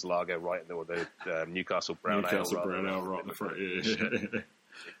McEwen's Lager, right, or the Newcastle Brown Ale. Newcastle Brown Ale right in the front. Yeah.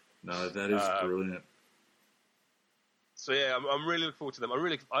 No, that is brilliant. So yeah, I'm really looking forward to them.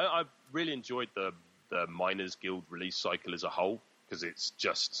 I really enjoyed the Miners Guild release cycle as a whole, because it's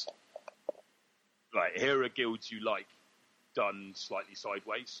just like, here are guilds you like done slightly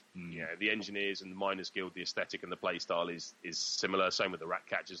sideways. The Engineers and the Miners Guild, the aesthetic and the play style is similar. Same with the Rat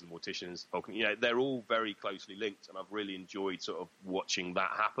Catchers and the Morticians. They're all very closely linked, and I've really enjoyed sort of watching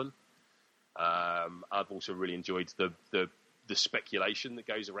that happen. I've also really enjoyed the speculation that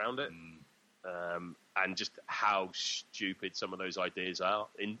goes around it, and just how stupid some of those ideas are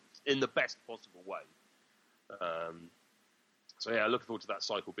in the best possible way. So yeah, looking forward to that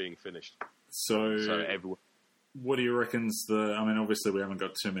cycle being finished. So everyone. What do you reckon's obviously we haven't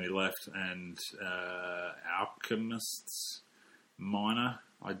got too many left, and Alchemists Minor,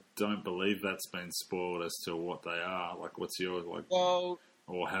 I don't believe that's been spoiled as to what they are. Like, what's yours like? Well,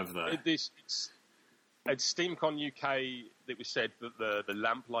 or have they? At SteamCon UK, it was said that the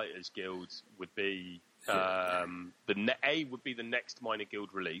Lamplighters Guild would be would be the next Minor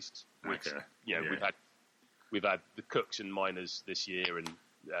Guild released. Which we've had the Cooks and Miners this year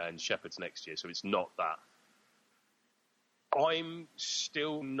and Shepherds next year, so it's not that. I'm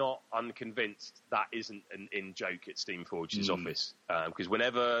still not unconvinced that isn't an in-joke at Steamforge's office, because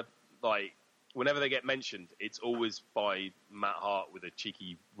whenever they get mentioned, it's always by Matt Hart with a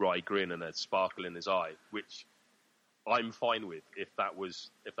cheeky wry grin and a sparkle in his eye, which I'm fine with if that was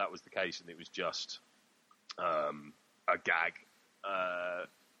the case and it was just a gag.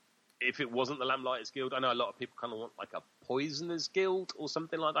 If it wasn't the Lamplighters Guild, I know a lot of people kind of want like a Poisoners Guild or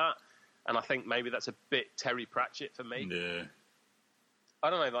something like that. And I think maybe that's a bit Terry Pratchett for me. Yeah. I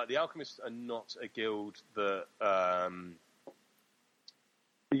don't know, like the Alchemists are not a guild that... I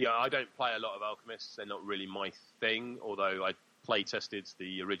don't play a lot of Alchemists. They're not really my thing, although I play-tested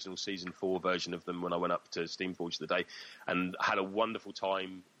the original Season 4 version of them when I went up to Steamforge the day and had a wonderful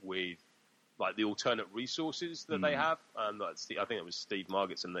time with like the alternate resources that they have. I think it was Steve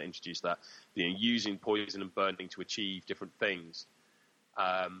Margetson that introduced that. Using poison and burning to achieve different things.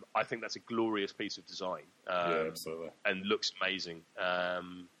 I think that's a glorious piece of design. Yeah, absolutely. And looks amazing. I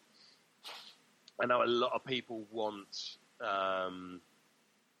know a lot of people want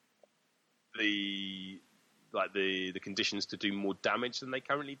the conditions to do more damage than they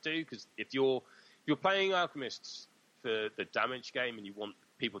currently do, because if you're playing Alchemists for the damage game and you want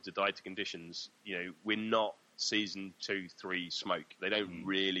people to die to conditions, we're not Season 2, 3 Smoke. They don't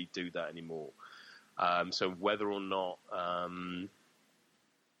really do that anymore. So whether or not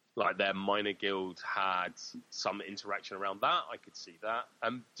their minor guild had some interaction around that, I could see that.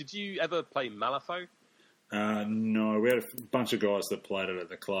 Did you ever play Malifaux? No, we had a bunch of guys that played it at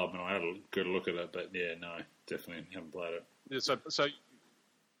the club, and I had a good look at it. But yeah, no, definitely haven't played it. So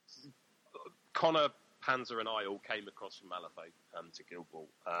Connor, Panzer, and I all came across from Malifaux to Guild Ball.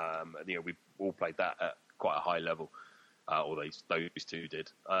 We all played that at quite a high level, or those two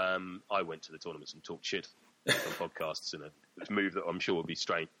did. I went to the tournaments and talked shit on podcasts in a move that I'm sure will be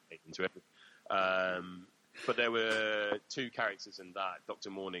strange into it. But there were two characters in that, Dr.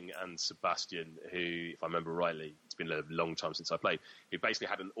 Morning and Sebastian, who, if I remember rightly, it's been a long time since I played, who basically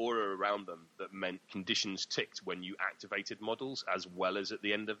had an aura around them that meant conditions ticked when you activated models as well as at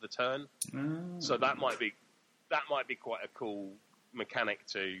the end of the turn. So that might be quite a cool mechanic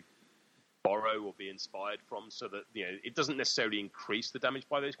to borrow or be inspired from, so that it doesn't necessarily increase the damage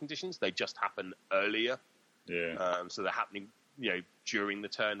by those conditions, they just happen earlier. Yeah. So they're happening during the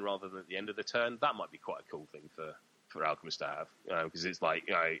turn rather than at the end of the turn. That might be quite a cool thing for Alchemist to have, because it's like,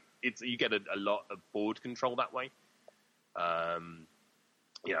 you get a lot of board control that way.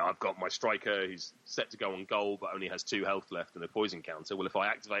 I've got my striker who's set to go on goal but only has 2 health left and a poison counter. Well, if I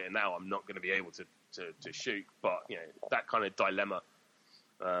activate it now, I'm not going to be able to shoot. But that kind of dilemma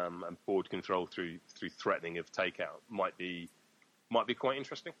and board control through threatening of takeout might be quite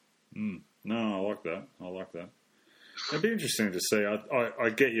interesting. No, I like that. It'd be interesting to see. I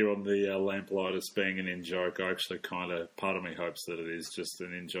get you on the Lamplighters being an in-joke. I actually part of me hopes that it is just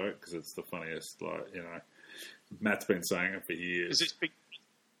an in-joke, because it's the funniest. Matt's been saying it for years.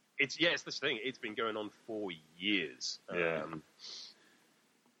 It's this thing. It's been going on for years. Yeah.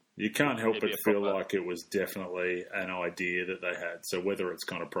 You can't help but feel like it was definitely an idea that they had. So whether it's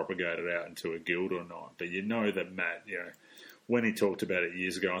kind of propagated out into a guild or not, but that Matt, when he talked about it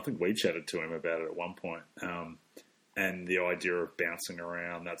years ago, I think we chatted to him about it at one point. And the idea of bouncing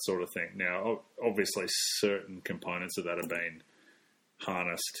around, that sort of thing. Now, obviously, certain components of that have been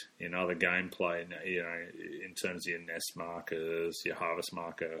harnessed in other gameplay, in terms of your nest markers, your harvest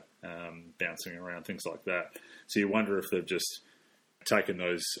marker, bouncing around, things like that. So you wonder if they've just taken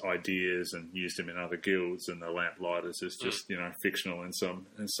those ideas and used them in other guilds, and the Lamplighters is just, fictional in some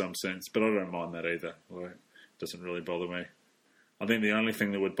sense. But I don't mind that either. It doesn't really bother me. I think the only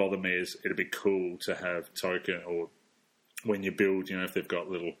thing that would bother me is it'd be cool to have token, or when you build, if they've got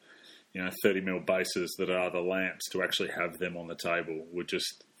little, 30mm bases that are the lamps, to actually have them on the table would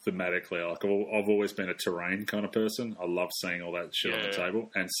just thematically, I've always been a terrain kind of person. I love seeing all that shit on the table,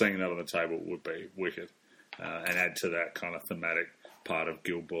 and seeing that on the table would be wicked, and add to that kind of thematic part of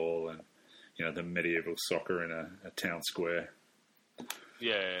Guild Ball and, the medieval soccer in a town square.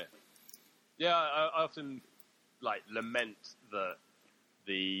 Yeah. I often lament that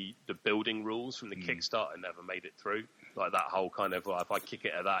the building rules from the Kickstarter never made it through. Like that whole kind of, if I kick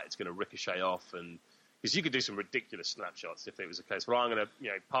it at that, it's going to ricochet off, and because you could do some ridiculous snapshots if it was a case where I'm going to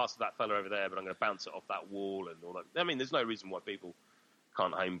pass that fella over there, but I'm going to bounce it off that wall and all that. I mean, there's no reason why people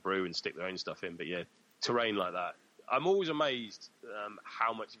can't homebrew and stick their own stuff in, but terrain like that. I'm always amazed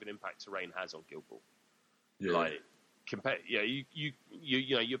how much of an impact terrain has on Guild Ball. Yeah. I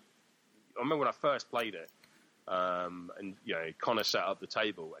remember when I first played it. And Connor set up the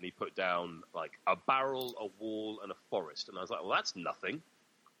table and he put down a barrel, a wall, and a forest, and I was like, well, that's nothing.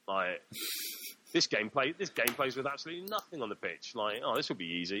 This game plays with absolutely nothing on the pitch. This will be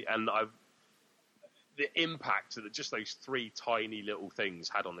easy. And the impact that just those 3 tiny little things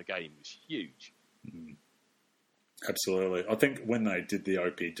had on the game was huge. Absolutely. I think when they did the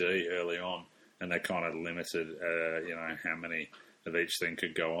OPD early on, and they kind of limited, how many of each thing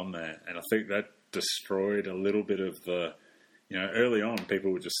could go on there, and I think that destroyed a little bit of the, early on people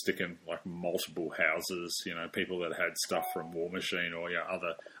were just sticking multiple houses, people that had stuff from War Machine or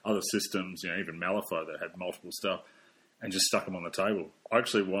other systems, even Malifaux that had multiple stuff, and just stuck them on the table. I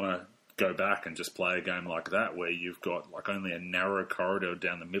actually want to go back and just play a game like that where you've got only a narrow corridor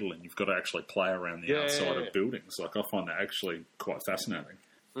down the middle and you've got to actually play around the outside of buildings. I find that actually quite fascinating.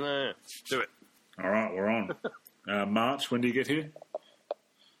 Yeah, do it. All right, we're on. March, when do you get here?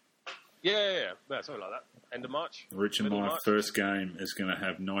 Yeah, something like that. End of March. Rich and my first game is going to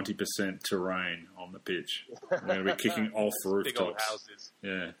have 90% terrain on the pitch. We're going to be kicking off rooftops. Big old houses.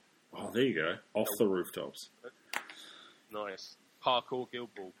 Yeah. Oh, there you go. Off the rooftops. Nice. Parkour Guild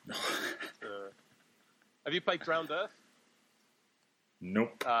Ball. Have you played Drowned Earth?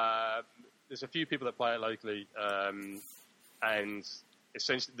 Nope. There's a few people that play it locally, and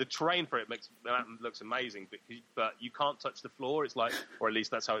essentially the terrain for it looks amazing, but you can't touch the floor. It's like, or at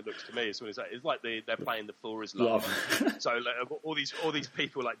least that's how it looks to me. It's like they're playing the floor is lava. So like, all these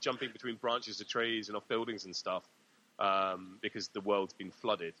people like jumping between branches of trees and off buildings and stuff, because the world's been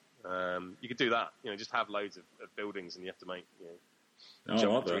flooded. You could do that, just have loads of buildings, and you have to make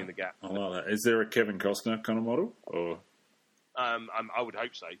jump between the gap. I like that. Is there a Kevin Costner kind of model, or? I would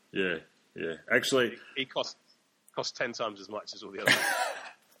hope so. Yeah. Actually, he costs 10 times as much as all the others.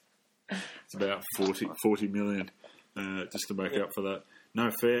 It's about 40 million just to make up for that. No,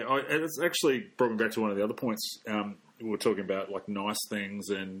 fair. It's actually brought me back to one of the other points. We were talking about like nice things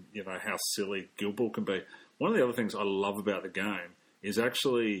and how silly Guild Ball can be. One of the other things I love about the game is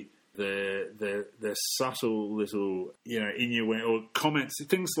actually the subtle little innuendo or comments,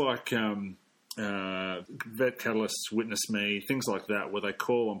 things like. Vet Catalyst's Witness Me, things like that, where they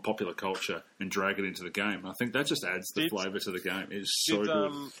call on popular culture and drag it into the game. I think that just adds the flavour to the game. It is so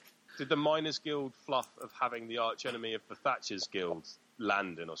good. Did the Miners Guild fluff of having the arch enemy of the Thatchers Guild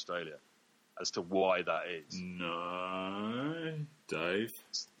land in Australia as to why that is? No, Dave.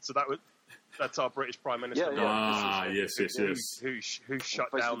 So that's our British Prime Minister. Yes. Who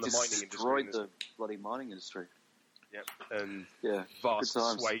shut down the mining industry? Destroyed the bloody mining industry. Yep, and vast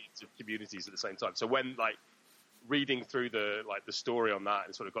swathes of communities at the same time. So when reading through the story on that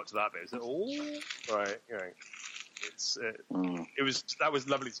and sort of got to that bit, it's like, that was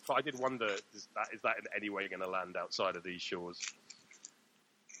lovely. I did wonder, is that in any way going to land outside of these shores?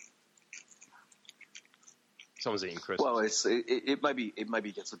 Someone's eating crisps. Well, it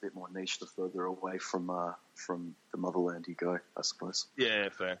maybe gets a bit more niche the further away from the motherland you go, I suppose. Yeah,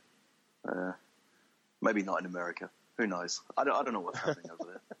 fair. Maybe not in America. Who knows? I don't know what's happening over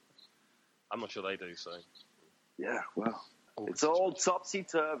there. I'm not sure they do, so. Yeah, well, it's all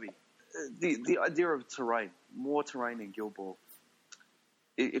topsy-turvy. The idea of terrain, more terrain in Guild Ball.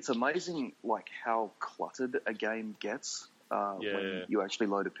 It's amazing, how cluttered a game gets when you actually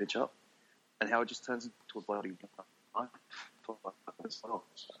load a pitch up, and how it just turns into a bloody life as well.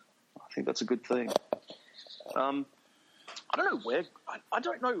 I think that's a good thing. I don't know where. I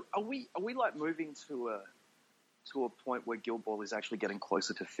don't know. Are we moving to a point where Guild Ball is actually getting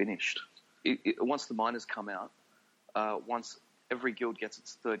closer to finished? Once the miners come out, once every guild gets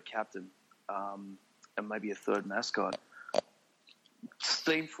its third captain and maybe a third mascot.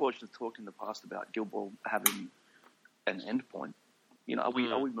 Steamforged have talked in the past about Guild Ball having an end point. Are we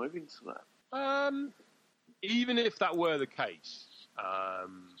moving to that? Even if that were the case, I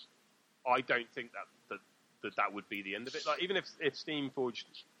don't think that would be the end of it. Even if Steamforged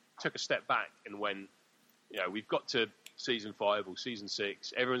took a step back and went, we've got to season 5 or season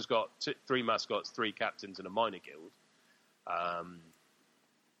 6, everyone's got 3 mascots, 3 captains, and a minor guild.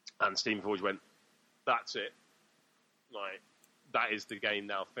 And Steamforged went, that's it. That is the game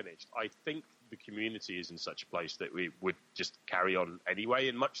now finished. I think the community is in such a place that we would just carry on anyway,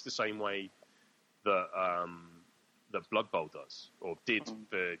 in much the same way that Blood Bowl does, or did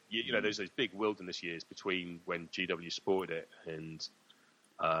for, there's those big wilderness years between when GW supported it and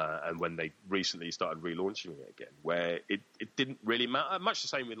when they recently started relaunching it again, where it didn't really matter. Much the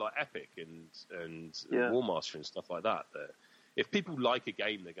same with Epic and Warmaster and stuff like that. That if people like a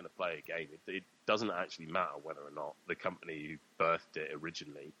game, they're going to play a game. It doesn't actually matter whether or not the company who birthed it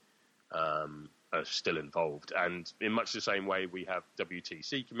originally are still involved. And in much the same way we have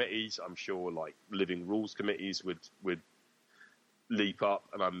WTC committees, I'm sure Living Rules committees would leap up,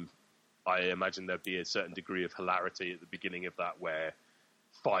 and I imagine there'd be a certain degree of hilarity at the beginning of that, where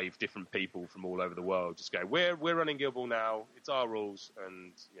 5 different people from all over the world just go, we're running Guild Ball now, it's our rules,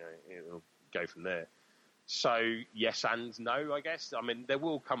 and it'll go from there. So yes and no, I guess. I mean, there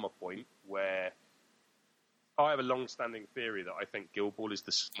will come a point where I have a long-standing theory that I think Guild Ball is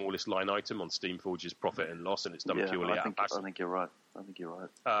the smallest line item on Steamforge's profit and loss, and it's done purely out of passion. I think you're right.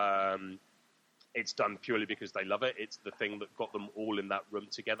 It's done purely because they love it. It's the thing that got them all in that room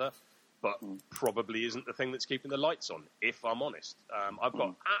together, but probably isn't the thing that's keeping the lights on, if I'm honest. I've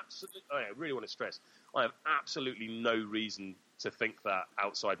got I really want to stress, I have absolutely no reason to think that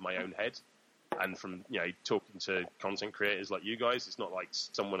outside my own head. And from, talking to content creators like you guys, it's not like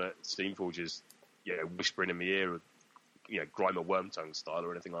someone at Steamforge is, whispering in my ear, or, Grimer Wormtongue style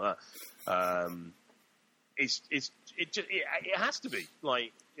or anything like that. it has to be.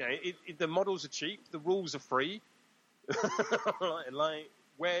 Like, you know, the models are cheap, the rules are free. like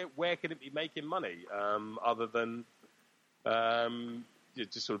where can it be making money other than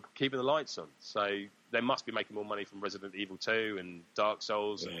just sort of keeping the lights on? So they must be making more money from Resident Evil 2 and Dark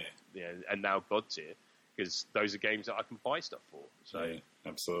Souls and now God Tier, because those are games that I can buy stuff for. So yeah,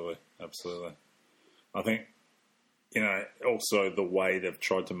 absolutely. I think, you know, also the way they've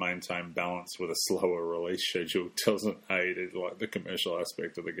tried to maintain balance with a slower release schedule doesn't aid it, like the commercial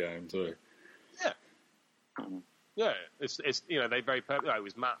aspect of the game too. Yeah. Yeah, it's you know, they very it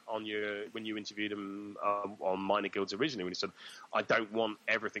was Matt when you interviewed him on Minor Guilds originally, when he said, "I don't want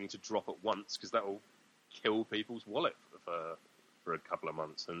everything to drop at once because that will kill people's wallet for a couple of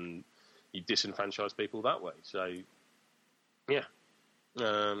months, and you disenfranchise people that way." So, yeah.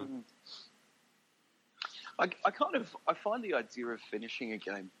 I find the idea of finishing a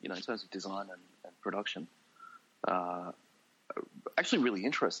game, you know, in terms of design and production, actually really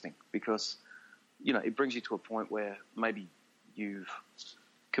interesting, because, you know, it brings you to a point where maybe you've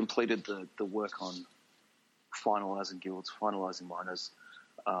completed the work on finalising guilds, finalising miners,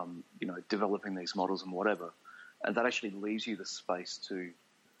 you know, developing these models and whatever, and that actually leaves you the space to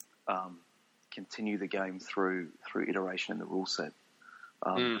continue the game through iteration in the rule set,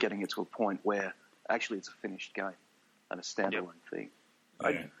 getting it to a point where actually it's a finished game and a standalone thing.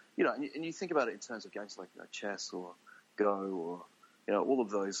 Yeah. You know, and you think about it in terms of games like, you know, chess or Go, or, you know, all of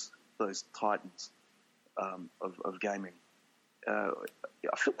those titans of gaming. I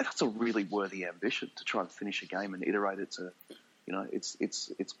feel like that's a really worthy ambition, to try and finish a game and iterate it to, you know, its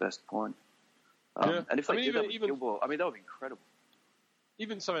best point. And if they did that with Guild Ball, I mean, that would be incredible.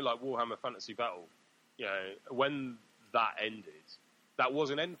 Even something like Warhammer Fantasy Battle, you know, when that ended, that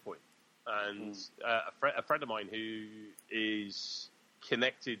was an end point. And a friend of mine who is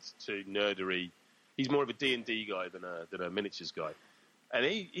connected to nerdery, he's more of a D&D guy than a miniatures guy. And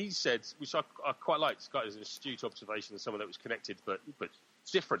he said, which I quite liked, this guy was an astute observation of someone that was connected but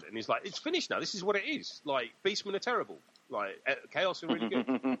different. And he's like, it's finished now. This is what it is. Like, Beastmen are terrible. Like, Chaos are really good.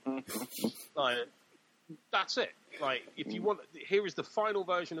 Like, that's it. Like, if you want, here is the final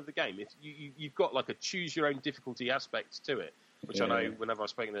version of the game. If you've got like a choose your own difficulty aspect to it, which I know whenever I've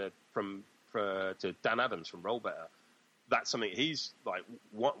spoken to Dan Adams from Roll Better, that's something he's like,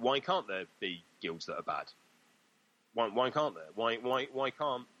 why can't there be guilds that are bad? Why can't there? Why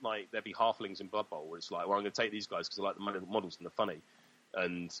can't, like, there be halflings in Blood Bowl where it's like, well, I'm going to take these guys because I like the models and they're funny,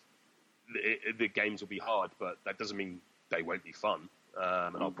 and the games will be hard, but that doesn't mean they won't be fun,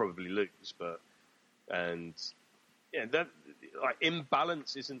 and I'll probably lose. That, like,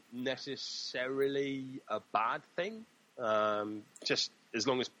 imbalance isn't necessarily a bad thing, just as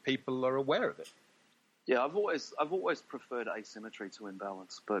long as people are aware of it. Yeah, I've always preferred asymmetry to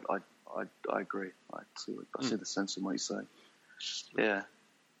imbalance, but I agree. I see the sense in what you say. Yeah.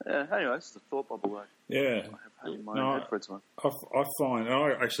 Anyway, it's a thought bubble. I have had in my head for a time. I find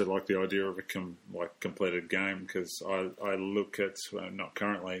I actually like the idea of a completed game, because I look at, not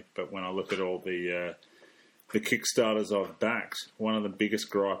currently, but when I look at all the Kickstarters I've backed, one of the biggest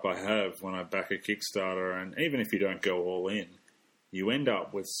gripe I have when I back a Kickstarter, and even if you don't go all in, you end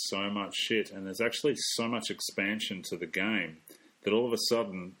up with so much shit, and there's actually so much expansion to the game that all of a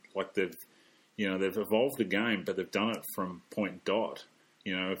sudden, like, they've evolved the game, but they've done it from point dot.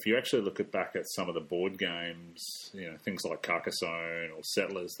 You know, if you actually look back at some of the board games, you know, things like Carcassonne or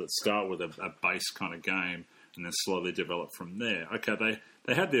Settlers that start with a base kind of game and then slowly develop from there. Okay,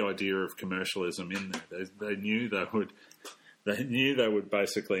 they had the idea of commercialism in there. They knew they would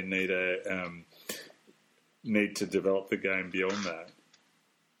basically need to develop the game beyond that,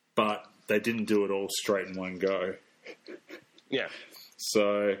 but they didn't do it all straight in one go. Yeah.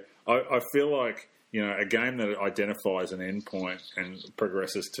 So I feel like, you know, a game that identifies an endpoint and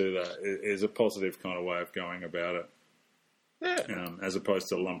progresses to that is a positive kind of way of going about it. Yeah. As opposed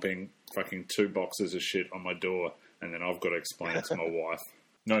to lumping fucking 2 boxes of shit on my door and then I've got to explain it to my wife.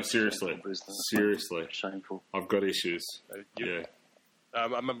 No, seriously. Seriously. Shameful. I've got issues. Yeah. I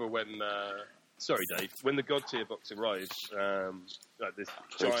remember when... sorry, Dave. When the God Tier box arrived, like this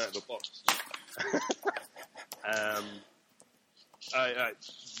giant of a box,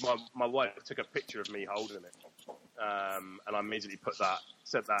 my wife took a picture of me holding it, and I immediately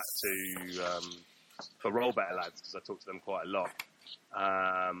sent that to the Roll Better lads, because I talk to them quite a lot.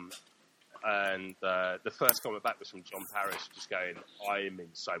 And the first comment back was from John Parrish, just going, "I am in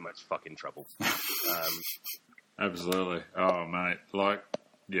so much fucking trouble." Absolutely. Oh, mate. Like,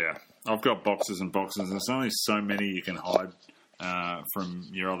 yeah, I've got boxes and boxes, and there's only so many you can hide from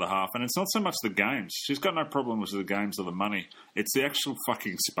your other half. And it's not so much the games. She's got no problem with the games or the money. It's the actual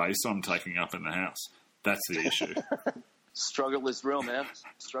fucking space I'm taking up in the house. That's the issue. Struggle is real, man.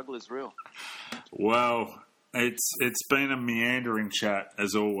 Struggle is real. Well, it's been a meandering chat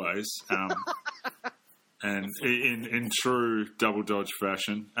as always, and in true Double Dodge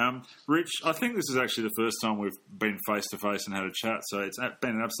fashion. Rich, I think this is actually the first time we've been face to face and had a chat, so it's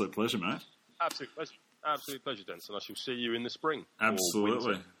been an absolute pleasure, mate. Absolute pleasure. Absolute pleasure, Denson. I shall see you in the spring.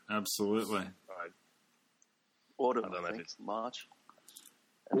 Absolutely. Absolutely. Right. Autumn, I don't know if it's March.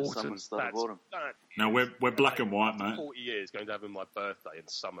 Autumn. Autumn. No, we're black and white, mate. 40 years going to have my birthday, and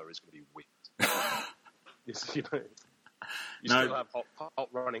summer is going to be weird. You still have hot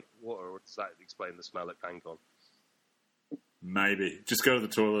running water, or does that explain the smell at CanCon? Maybe. Just go to the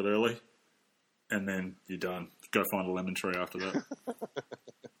toilet early, and then you're done. Go find a lemon tree after that.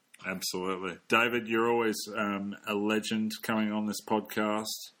 Absolutely. David, you're always a legend coming on this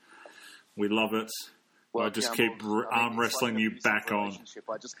podcast. We love it. Well, I just keep arm wrestling you back on.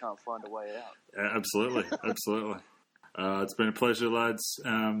 I just can't find a way out. Absolutely. Absolutely. It's been a pleasure, lads.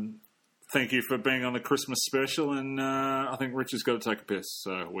 Thank you for being on the Christmas special, and I think Rich has got to take a piss,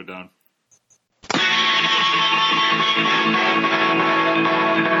 so we're done.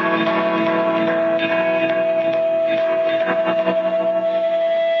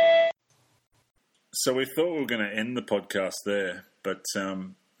 So we thought we were going to end the podcast there, but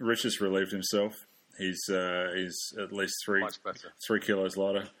Rich has relieved himself. He's at least 3 kilos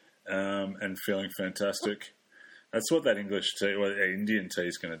lighter and feeling fantastic. That's what that Indian tea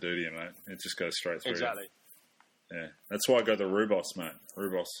is going to do to you, mate. It just goes straight through. Exactly. Yeah, that's why I go the Rubos, mate.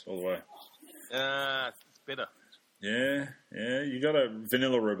 Rubos all the way. It's bitter. Yeah. You got a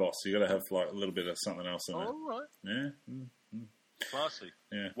vanilla Rubos. You got to have like a little bit of something else in there. All right. Yeah. Classy.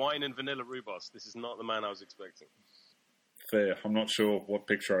 Yeah. Wine and vanilla Rubos. This is not the man I was expecting. Fair. I'm not sure what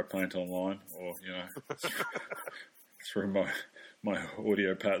picture I plant online, or through my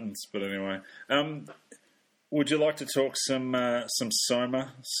audio patterns. But anyway, would you like to talk some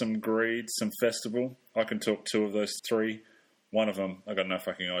Soma, some Greed, some Festival? I can talk 2 of those 3. One of them, I got no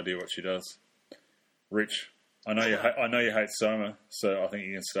fucking idea what she does. Rich, I know you hate Soma, so I think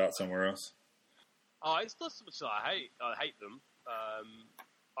you can start somewhere else. Oh, it's not so much that I hate them.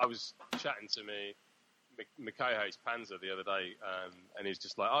 I was chatting to Mikhail's Panzer the other day, and he's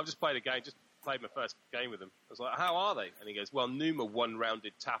just like, I've just played a game, just played my first game with him. I was like, how are they? And he goes, well, Numa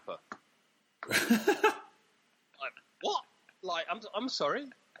one-rounded Tapper. Like, what? Like, I'm sorry?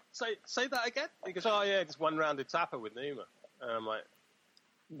 Say that again? He goes, oh yeah, just one-rounded Tapper with Numa. And I'm like,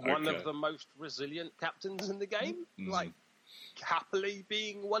 one of the most resilient captains in the game? Like, happily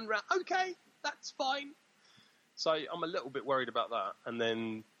being one round? Okay, that's fine. So I'm a little bit worried about that. And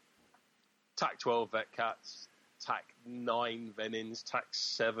then TAC 12 Vet Cats, TAC 9 Venins, TAC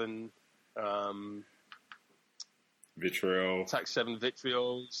 7 Vitriol. TAC 7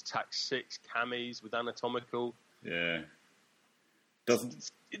 Vitriols, TAC 6 Camis with Anatomical. Yeah.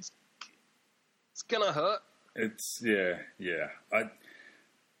 It's gonna hurt.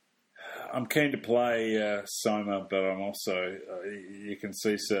 I'm keen to play Soma, but I'm also you can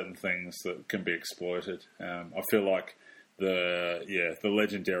see certain things that can be exploited. I feel like the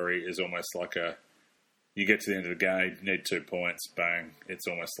legendary is almost like you get to the end of the game, you need 2 points, bang, it's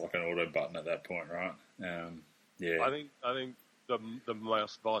almost like an auto button at that point, right? I think the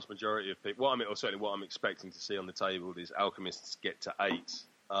vast majority of people, or certainly what I'm expecting to see on the table is Alchemists get to 8,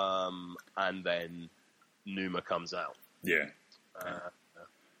 and then Numa comes out. Yeah.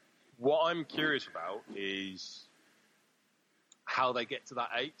 What I'm curious about is how they get to that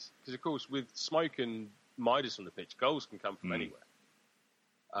 8, because of course with Smoke and Midas on the pitch, goals can come from anywhere.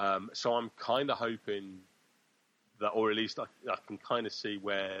 So I'm kind of hoping that, or at least I can kind of see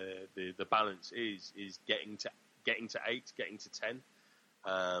where the balance is getting to 8, getting to 10.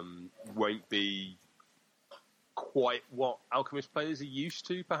 Won't be quite what Alchemist players are used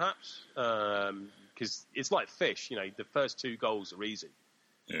to, perhaps, because it's like fish. The first 2 goals are easy.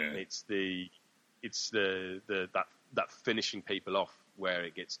 Yeah. It's that finishing people off where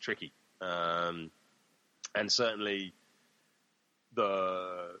it gets tricky, and certainly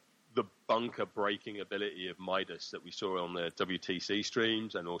the bunker breaking ability of Midas that we saw on the WTC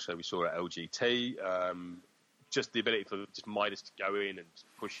streams, and also we saw at LGT. Just the ability for just Midas to go in and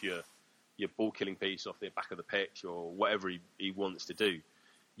push your ball killing piece off the back of the pitch or whatever he wants to do.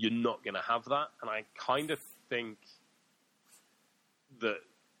 You're not going to have that, and I kind of think that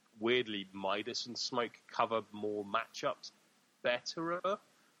weirdly Midas and Smoke cover more matchups better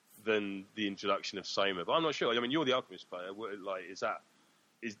than the introduction of Soma. But I'm not sure. I mean, you're the Alchemist player. Like,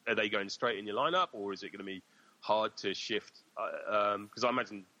 are they going straight in your lineup, or is it going to be hard to shift? Because I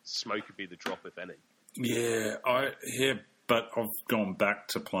imagine Smoke would be the drop, if any. Yeah, but I've gone back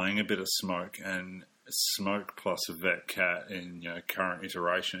to playing a bit of Smoke, and Smoke plus Vet Cat in current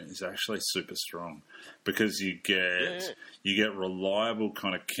iteration is actually super strong because you get reliable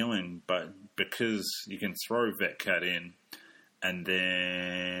kind of killing, but because you can throw Vet Cat in and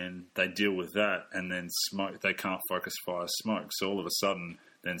then they deal with that, and then Smoke, they can't focus fire Smoke, so all of a sudden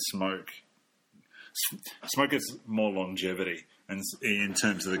then Smoke gets more longevity. And in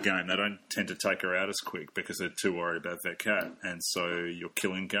terms of the game, they don't tend to take her out as quick because they're too worried about their cat, and so your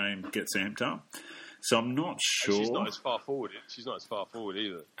killing game gets amped up. So I'm not sure. And she's not as far forward. She's not as far forward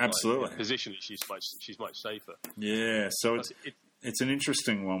either. Absolutely, like, positionally, she's much safer. Yeah, so it's an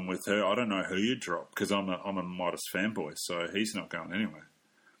interesting one with her. I don't know who you drop because I'm a Midas fanboy, so he's not going anywhere.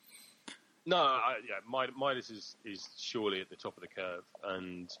 No, Midas is surely at the top of the curve,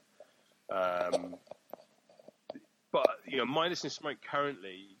 and. But, Midas and Smoke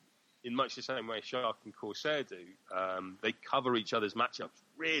currently, in much the same way Shark and Corsair do, they cover each other's matchups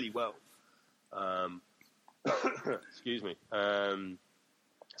really well. Excuse me.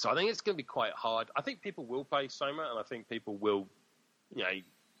 So I think it's going to be quite hard. I think people will play Soma, and I think people will,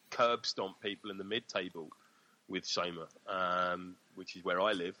 curb stomp people in the mid-table with Soma, which is where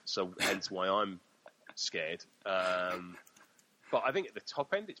I live, so hence why I'm scared. But I think at the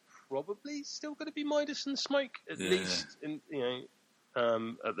top end, it's probably still going to be Midas and Smoke, at least in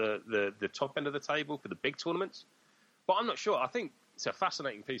at the top end of the table for the big tournaments. But I'm not sure. I think it's a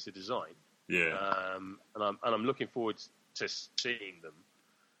fascinating piece of design. Yeah. And I'm looking forward to seeing them.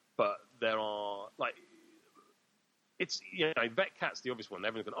 But there are it's Vet Cat's the obvious one.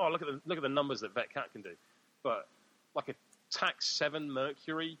 Everyone's going, look at the numbers that Vet Cat can do. But like a Tax 7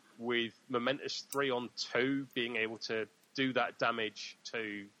 Mercury with Momentous 3-on-2 being able to do that damage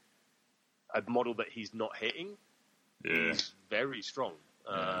to a model that he's not hitting is very strong.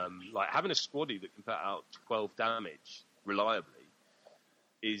 Like having a squaddy that can put out 12 damage reliably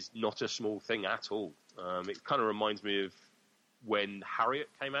is not a small thing at all. It kind of reminds me of when Harriet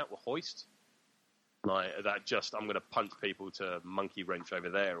came out with Hoist. Like that I'm going to punch people to monkey wrench over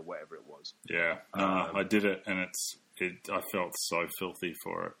there or whatever it was. Yeah, no, I did it and I felt so filthy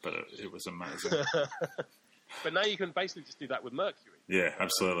for it, but it was amazing. But now you can basically just do that with Mercury. Yeah,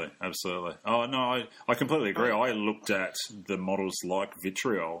 absolutely. Oh, no, I completely agree. I looked at the models like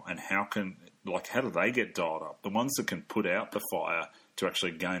Vitriol and how do they get dialed up? The ones that can put out the fire to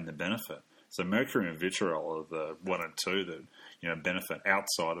actually gain the benefit. So Mercury and Vitriol are the 1 and 2 that, benefit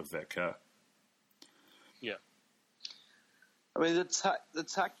outside of that cat. Yeah. I mean, the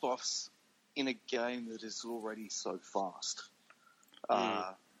tack buffs in a game that is already so fast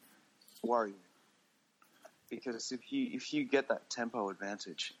worry me. Because if you get that tempo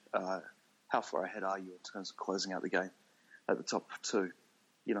advantage, how far ahead are you in terms of closing out the game at the top 2?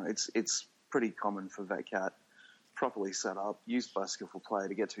 It's pretty common for Vet Cat, properly set up, used by a skillful player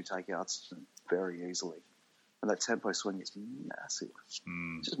to get 2 takeouts very easily. And that tempo swing is massive,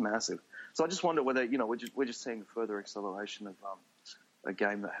 just massive. So I just wonder whether we're just seeing further acceleration of a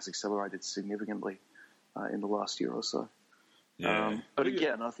game that has accelerated significantly in the last year or so. Yeah. But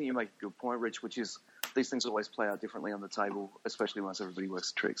again, I think you make a good point, Rich, which is these things always play out differently on the table, especially once everybody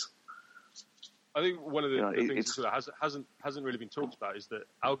works the tricks. I think one of the things that sort of hasn't really been talked about is that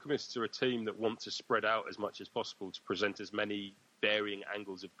Alchemists are a team that want to spread out as much as possible to present as many varying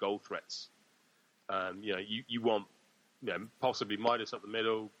angles of goal threats. You want possibly Midas up the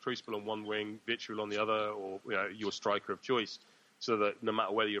middle, Crucible on one wing, Vitriol on the other, or your striker of choice, so that no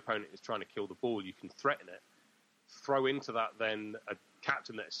matter whether your opponent is trying to kill the ball, you can threaten it. Throw into that then a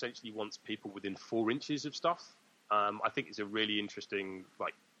captain that essentially wants people within 4 inches of stuff. I think it's a really interesting,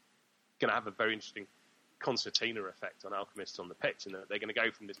 going to have a very interesting concertina effect on Alchemists on the pitch, and they're going to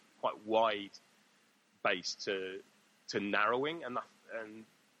go from this quite wide base to narrowing, and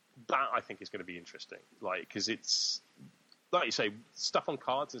that I think is going to be interesting. Because it's like you say, stuff on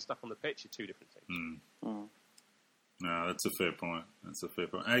cards and stuff on the pitch are 2 different things. No, that's a fair point.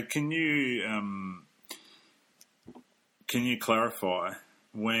 Hey, can you clarify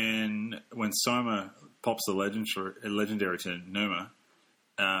when Soma pops the legendary to Numa,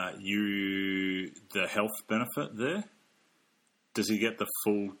 the health benefit there? Does he get the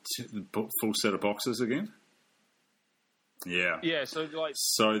full set of boxes again? Yeah. Yeah. So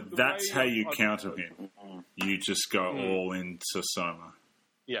that's how you counter him. You just go all into Soma.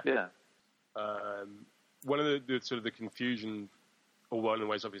 Yeah. Yeah. One of the sort of the confusion. Or one of the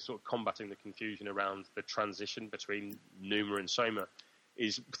ways of sort of combating the confusion around the transition between Numa and Soma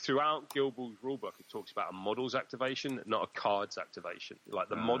is throughout Guild Ball's rulebook, it talks about a models activation, not a cards activation. Like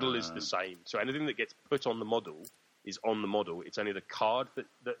the model is the same. So anything that gets put on the model is on the model. It's only the card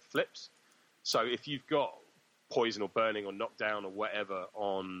that flips. So if you've got poison or burning or knockdown or whatever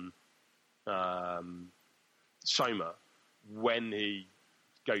on Soma when he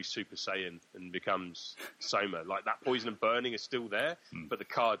goes Super Saiyan and becomes Soma. Like, that poison and burning is still there, but the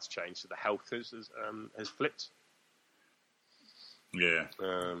cards change, so the health has flipped. Yeah.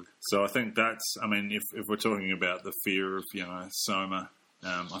 So I think that's, I mean, if we're talking about the fear of, Soma,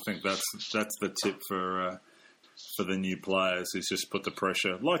 I think that's the tip for the new players, is just put the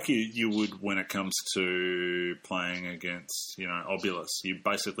pressure, like you would when it comes to playing against, Obulus. You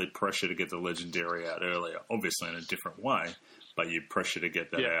basically pressure to get the legendary out earlier, obviously in a different way, but you pressure to get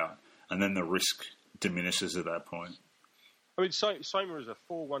that out, and then the risk diminishes at that point. I mean, Soma is a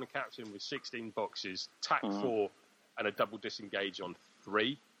 4-1 captain with 16 boxes, tack 4, and a double disengage on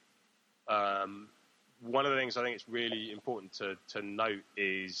 3. One of the things I think it's really important to note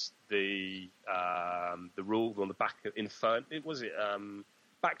is the rule on the back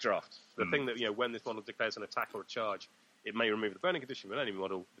backdraft. The thing that, when this model declares an attack or a charge, it may remove the burning condition with any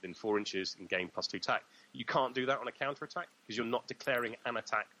model within 4 inches and gain +2 tack. You can't do that on a counter attack because you're not declaring an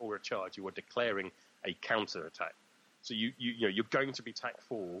attack or a charge. You are declaring a counter attack. So you're going to be tack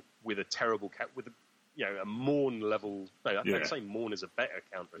 4 with a terrible with a Morn level. No, I'd say Morn is a better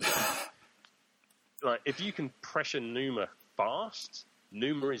counter attack. Like, if you can pressure Numa fast,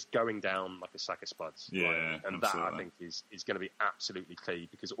 Numa is going down like a sack of spuds. Yeah, right? And absolutely. that, I think, is going to be absolutely key,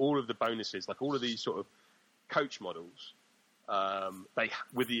 because all of the bonuses, like all of these sort of coach models, they,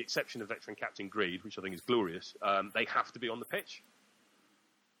 with the exception of Veteran Captain Greed, which I think is glorious, they have to be on the pitch.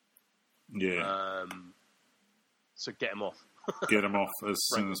 Yeah. So get them off. Get them off as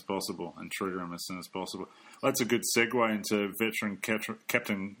soon as possible and trigger them as soon as possible. That's a good segue into Veteran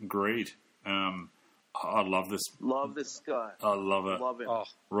Captain Greed. I love this. Love this guy. I love it. Love him. Oh,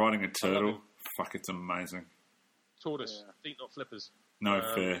 Riding a turtle, fuck, it's amazing. tortoise, feet not flippers. No,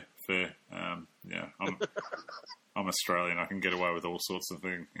 fair. Yeah, I'm Australian. I can get away with all sorts of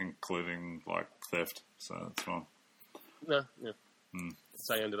things, including like theft. So that's fine. No, yeah. That's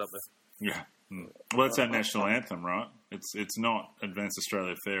how you ended up there. Yeah. Well, it's our national anthem, right? It's not Advanced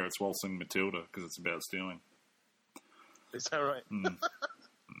Australia Fair. It's Waltzing Matilda, because it's about stealing. Is that right?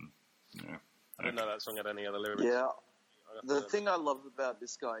 Yeah. I didn't know that song had any other lyrics. Yeah. The thing I love about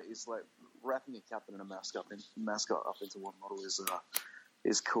this guy is like wrapping a captain and a mascot up into one model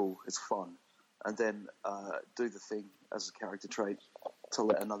is cool. It's fun, and then do the thing as a character trait to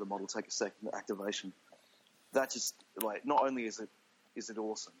let another model take a second activation. That just like not only is it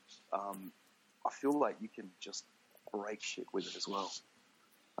awesome, I feel like you can just break shit with it as well.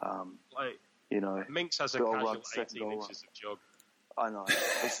 Minx has a casual 18 inches of jog. I know.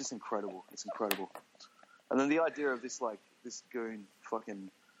 It's just incredible. It's incredible. And then the idea of this goon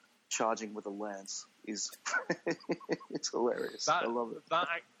fucking charging with a lance is it's hilarious. I love it.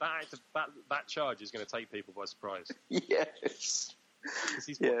 That charge is going to take people by surprise. Yes.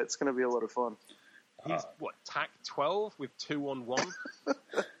 It's going to be a lot of fun. He's TAC 12 with 2-on-1.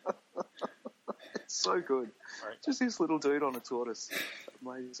 It's so good. Right. Just this little dude on a tortoise.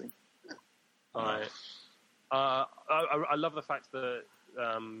 Amazing. I love the fact that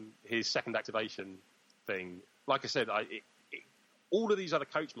his second activation thing, like I said, all of these other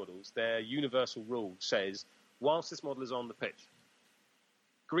coach models, their universal rule says, whilst this model is on the pitch,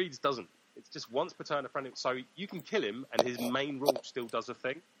 Greed's doesn't. It's just once per turn a friend. So you can kill him, and his main rule still does a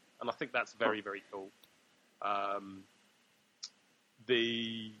thing, and I think that's very, very cool.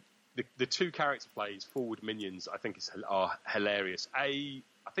 The two character plays, forward minions, I think are hilarious. I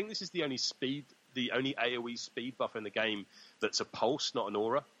think this is the only AoE speed buff in the game that's a pulse, not an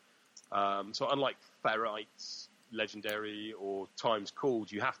aura. So unlike Ferrite's legendary or Times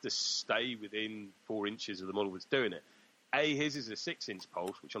Called, you have to stay within 4 inches of the model that's doing it. His is a 6-inch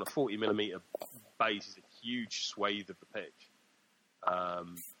pulse, which on a 40mm base is a huge swathe of the pitch.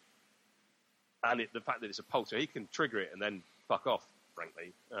 And the fact that it's a pulse, so he can trigger it and then fuck off,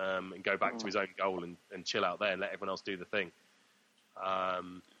 frankly, and go back to his own goal and chill out there and let everyone else do the thing.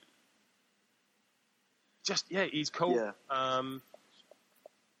 He's cool. Yeah.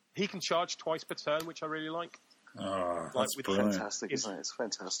 He can charge twice per turn, which I really like. Oh, that's fantastic, isn't it? It's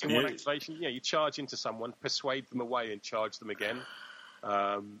fantastic. In one activation, you charge into someone, persuade them away, and charge them again.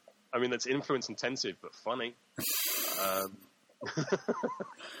 That's influence intensive, but funny.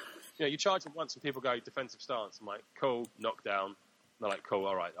 You charge them once, and people go defensive stance. I'm like, cool, knockdown. And they're like, cool,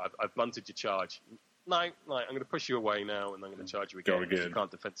 all right, I've blunted your charge. No, I'm going to push you away now, and I'm going to charge you again. Go again. You can't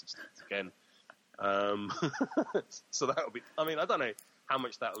defensive stance again. So that'll be. I don't know how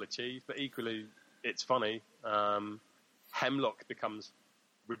much that'll achieve, but equally, it's funny. Hemlock becomes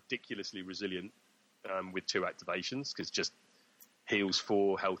ridiculously resilient with 2 activations because just heals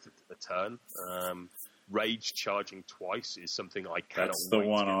 4 health a turn. Rage charging twice is something I cannot. That's the wait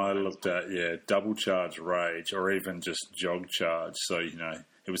one to get I my hands looked at. Yeah, double charge Rage, or even just jog charge. So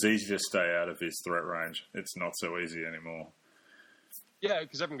it was easy to stay out of his threat range. It's not so easy anymore. Yeah,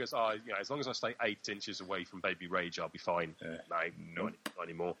 because everyone goes, as long as I stay 8 inches away from Baby Rage, I'll be fine. Yeah. No, not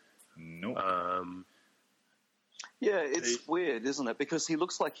anymore. Nope. Yeah, it's weird, isn't it? Because he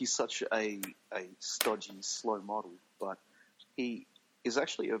looks like he's such a stodgy, slow model, but he is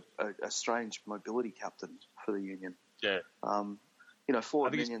actually a strange mobility captain for the Union. Yeah.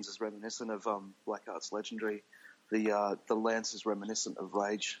 Forward Minions is reminiscent of Blackheart's Legendary. The Lance is reminiscent of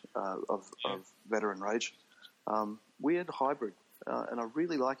Rage, of Veteran Rage. Weird hybrid, and I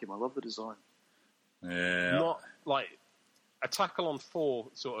really like him. I love the design. Yeah. Not like a tackle on 4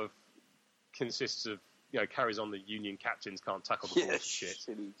 sort of consists of, carries on the Union captains can't tackle the ball shit.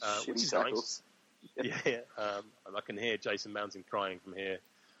 Which is tackles. Nice. Yeah. And I can hear Jason Mountain crying from here.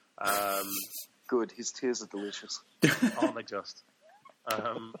 Good. His tears are delicious. Aren't they just?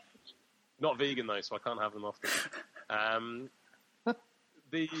 Not vegan though, so I can't have them often.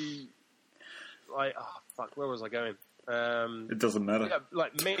 Where was I going? It doesn't matter. Yeah,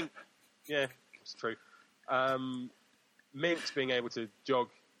 like Mink. Yeah, it's true. Mink's being able to jog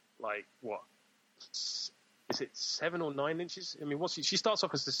is it 7 or 9 inches? I mean, she starts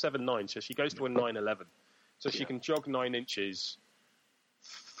off as a 7'9", so she goes to a 9'11". So she can jog 9 inches,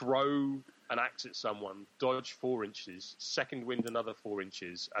 throw an axe at someone, dodge 4 inches, second wind another 4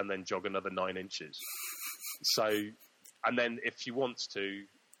 inches, and then jog another 9 inches. So, and then if she wants to,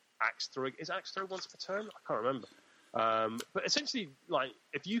 axe throw. Is axe throw once per turn? I can't remember. But essentially,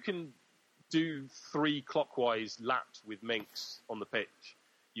 if you can do 3 clockwise laps with Minks on the pitch,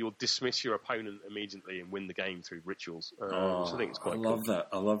 you'll dismiss your opponent immediately and win the game through rituals. So I think it's quite cool.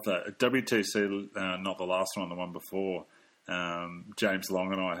 I love that. At WTC, not the last one, the one before, James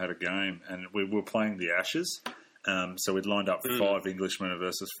Long and I had a game, and we were playing the Ashes. So we'd lined up 5 Englishmen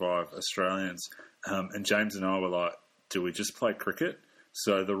versus 5 Australians. And James and I were like, do we just play cricket?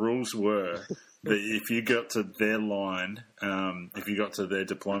 So the rules were that if you got to their line, if you got to their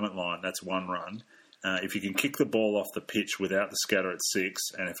deployment line, that's 1 run. If you can kick the ball off the pitch without the scatter, it's 6,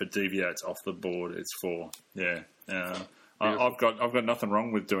 and if it deviates off the board, it's 4. Yeah, I've got nothing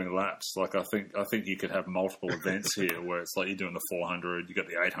wrong with doing laps. Like I think you could have multiple events here where it's like you're doing the 400, you got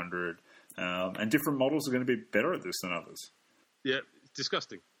the 800, and different models are going to be better at this than others. Yeah, it's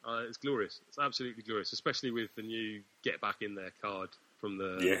disgusting. It's glorious. It's absolutely glorious, especially with the new Get Back in There card from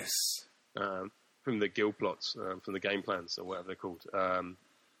the from the guild plots, from the game plans or whatever they're called.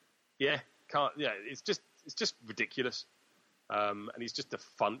 It's just ridiculous. And he's just a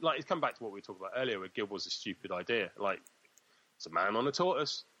fun... it's come back to what we were talking about earlier, where Guild was a stupid idea. It's a man on a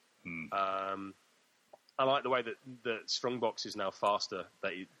tortoise. I like the way that Strongbox is now faster,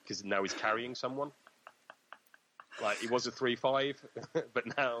 because now he's carrying someone. He was a 3-5,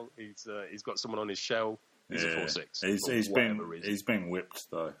 but now he's got someone on his shell. He's a 4-6. He's been whipped,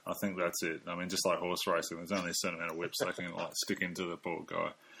 though. I think that's it. I mean, just like horse racing, there's only a certain amount of whips they can stick into the poor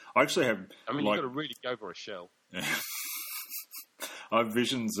guy. I actually have... I mean, you've got to really go for a shell. Yeah. I have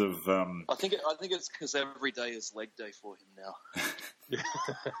visions of... I think it's because every day is leg day for him now.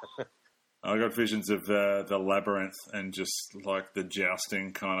 I got visions of the labyrinth and just the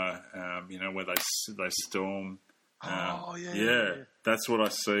jousting kind of, where they storm. Yeah, that's what I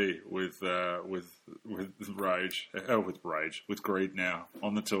see with Rage. With Greed now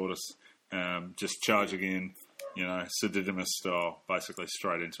on the tortoise, just charging in. Sedidimus style, basically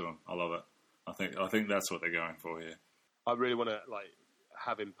straight into him. I love it. I think that's what they're going for here. I really want to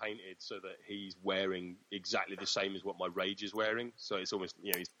have him painted so that he's wearing exactly the same as what my Rage is wearing. So it's almost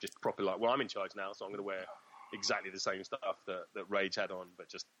he's just properly I'm in charge now, so I'm going to wear exactly the same stuff that Rage had on, but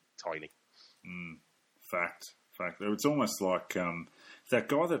just tiny. Fact. It's almost like that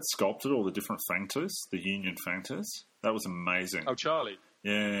guy that sculpted all the different Fangtooths, the Union Fangtooths. That was amazing. Oh, Charlie.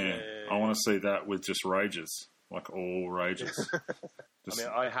 Yeah. I want to see that with just Rages. All Rages.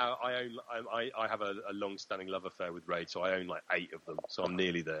 I have a long-standing love affair with Rage, so I own 8 of them, so I'm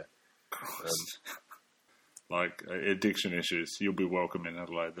nearly there. Addiction issues, you'll be welcome in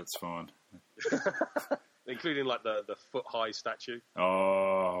Adelaide. That's fine. Including the foot-high statue.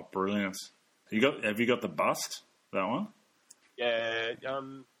 Oh, brilliant! Have you got the bust? That one? Yeah.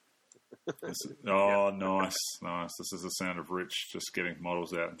 Nice. This is the sound of Rich just getting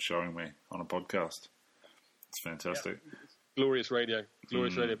models out and showing me on a podcast. It's fantastic. Yeah. Glorious radio.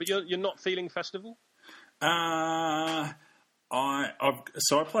 But you're not feeling festival? I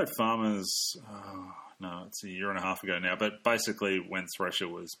played Farmers. It's a year and a half ago now. But basically, when Thresher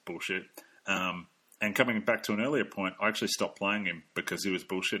was bullshit, And coming back to an earlier point, I actually stopped playing him because he was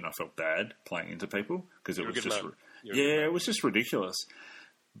bullshit, and I felt bad playing into people because it was just, it was just ridiculous.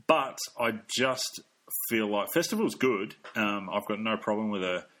 But I just feel like Festival's good. I've got no problem with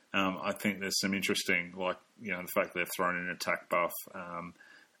her. I think there's some interesting, like, you know, the fact they've thrown in attack buff,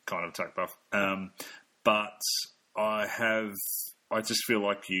 kind of attack buff. But I just feel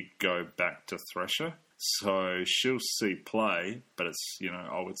like you go back to Thresher. So she'll see play, but it's, you know,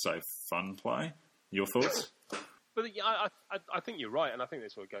 I would say fun play. Your thoughts? But yeah, I think you're right, and I think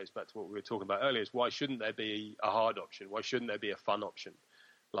that's what goes back to what we were talking about earlier, is why shouldn't there be a hard option? Why shouldn't there be a fun option?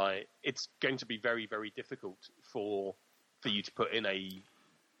 Like, it's going to be very, very difficult for you to put in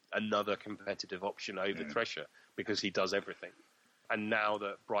another competitive option over Thresher because he does everything. And now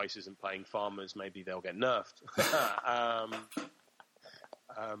that Bryce isn't playing farmers, maybe they'll get nerfed.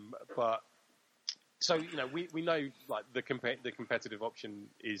 But so, you know, we know, like, the competitive option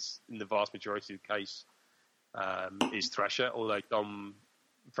is, in the vast majority of the case, is Thresher. Although Dom,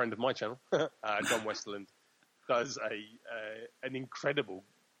 friend of my channel, Dom Westerland, does an incredible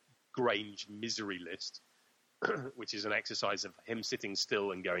Grange misery list, which is an exercise of him sitting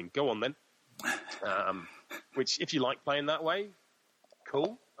still and going, "Go on then." Which, if you like playing that way,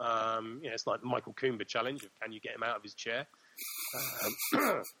 cool. You know, it's like the Michael Coomber challenge of can you get him out of his chair.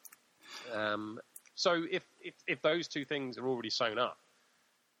 So if those two things are already sewn up,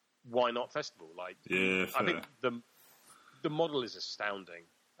 why not Festival? Like, I think the model is astounding.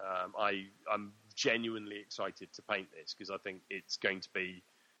 I'm genuinely excited to paint this because I think it's going to be,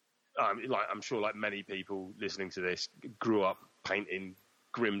 like, I'm sure, like many people listening to this, grew up painting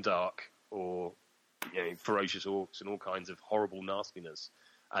grimdark or, you know, ferocious orcs and all kinds of horrible nastiness.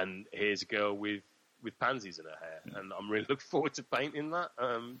 And here's a girl with pansies in her hair, and I'm really looking forward to painting that,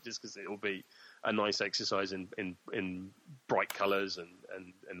 just because it'll be a nice exercise in bright colours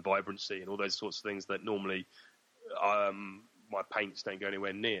and vibrancy and all those sorts of things that normally my paints don't go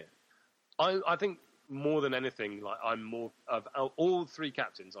anywhere near. I think more than anything, like, I'm more of all three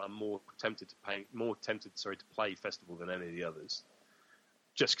captains, I'm more tempted to play Festival than any of the others,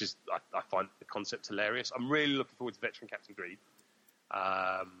 just because I find the concept hilarious. I'm really looking forward to Veteran Captain Greed.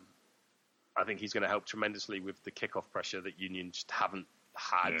 I think he's going to help tremendously with the kickoff pressure that Union just haven't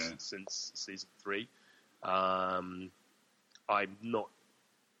had since season 3. I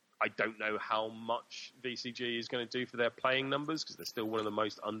don't know how much VCG is going to do for their playing numbers because they're still one of the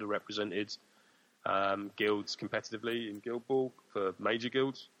most underrepresented guilds competitively in Guild Ball for major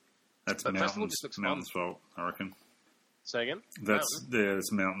guilds. That's Mountain's fault, I reckon. Say again?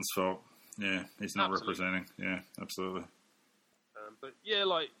 It's Mountain's fault. Yeah, he's not representing. Yeah, absolutely. But yeah,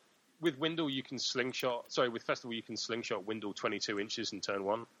 like, with Windle, you can slingshot. Sorry, with Festival, you can slingshot Windle 22 inches in turn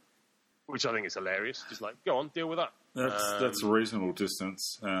 1, which I think is hilarious. Just like, go on, deal with that. That's a reasonable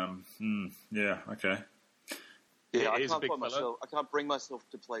distance. Yeah, okay. Yeah, I can't bring myself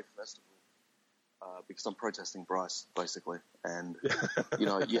to play Festival because I'm protesting Bryce, basically, and you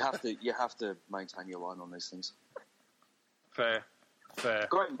know, you have to maintain your line on these things. Fair.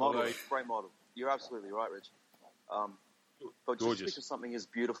 Great model. You're absolutely right, Rich. But just because something is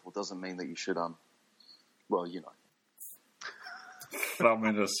beautiful doesn't mean that you should, well, you know. Thumb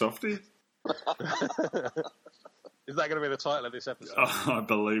into Softie? Is that going to be the title of this episode? I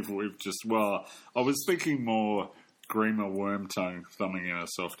believe we've just, I was thinking more Grima Wormtongue thumbing in a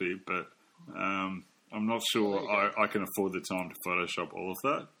Softie, but I'm not sure I can afford the time to Photoshop all of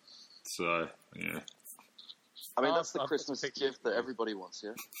that. So, yeah. I mean, that's the Christmas gift that everybody wants,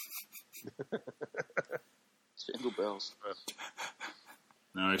 yeah? Jingle bells.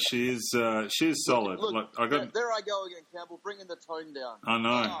 No, she's solid. Look, there I go again, Campbell, bringing the tone down. I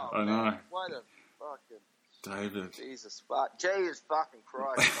know. Man, what a fucking... David. Jesus, Jesus fucking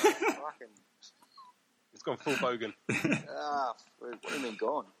Christ. Fucking... It's gone full bogan. What do you mean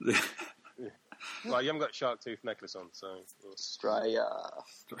gone? Well, you haven't got a shark tooth necklace on, so... Australia.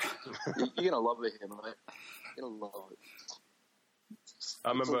 You're going to love it here, mate. You're going to love it. I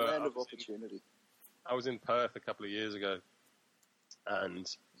remember... It's a land of opportunity. I was in Perth a couple of years ago and,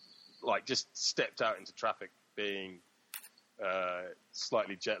 like, just stepped out into traffic being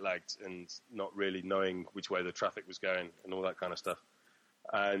slightly jet-lagged and not really knowing which way the traffic was going and all that kind of stuff.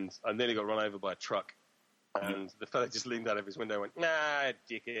 And I nearly got run over by a truck. And the fella just leaned out of his window and went, "Nah,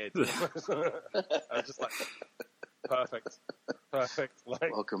 dickhead." I was just like, perfect.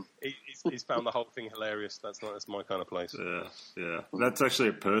 Like, welcome. He's found the whole thing hilarious. That's my kind of place. Yeah. That's actually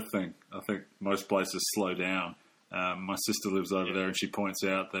a Perth thing. I think most places slow down. My sister lives over there, and she points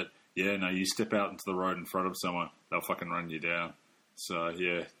out that you step out into the road in front of someone, they'll fucking run you down. So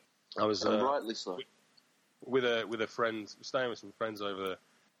yeah, I was rightly so. With a friend, staying with some friends over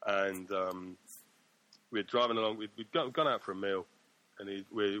there, and we're driving along. We'd gone out for a meal, and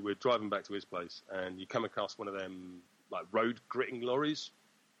we're driving back to his place, and you come across one of them like road gritting lorries,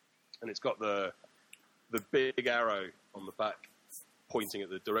 and it's got the big arrow on the back pointing at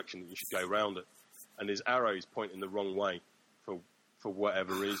the direction that you should go round it, and his arrow is pointing the wrong way for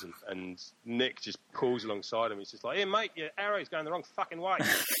whatever reason, and Nick just pulls alongside him. He's just like, "Here, mate, your arrow's going the wrong fucking way."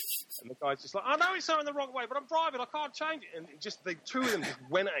 And the guy's just like, "I know it's going the wrong way, but I'm driving. I can't change it." And the two of them just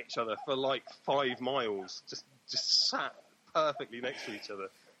went at each other for like 5 miles, just sat perfectly next to each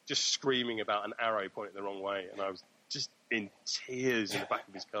other, just screaming about an arrow pointing the wrong way. And I was just in tears in the back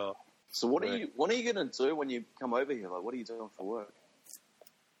of his car. So what are you going to do when you come over here? Like, what are you doing for work?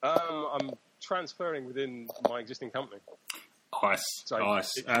 I'm transferring within my existing company. Ice. So Ice.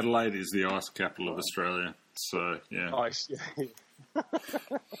 Adelaide is the ice capital of Australia. So, yeah. Ice, yeah.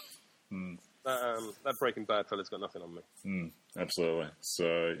 That Breaking Bad fella's got nothing on me. Absolutely.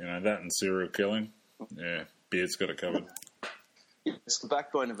 So, that and serial killing. Yeah, Beard's got it covered. It's the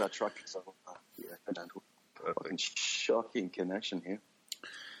backbone of our truck. So, fucking shocking connection here.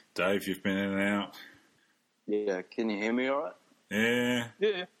 Dave, you've been in and out. Yeah, can you hear me all right? Yeah.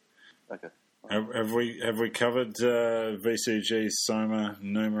 Yeah. Okay. Have we covered VCG, Soma,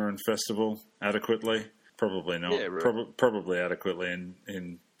 Numa, and Festival adequately? Probably not. Yeah, right. Probably adequately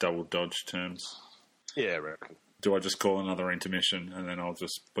in double dodge terms. Yeah, I reckon. Do I just call another intermission and then I'll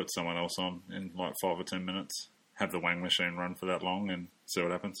just put someone else on in like 5 or 10 minutes? Have the Wang machine run for that long and see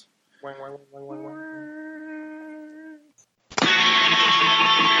what happens? Wang, wang, wang, wang, wang.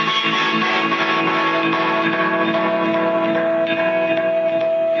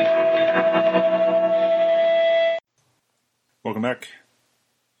 Welcome back.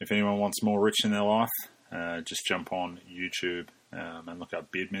 If anyone wants more Rich in their life, just jump on YouTube and look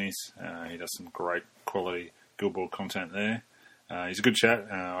up Beard Minis. He does some great quality Guildball content there. He's a good chat.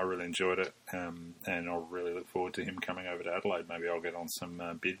 I really enjoyed it, and I'll really look forward to him coming over to Adelaide. Maybe I'll get on some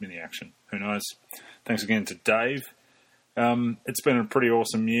Beard Mini action. Who knows? Thanks again to Dave. It's been a pretty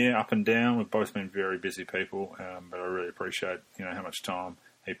awesome year, up and down. We've both been very busy people, but I really appreciate how much time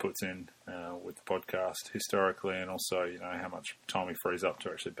he puts in with the podcast historically, and also how much time he frees up to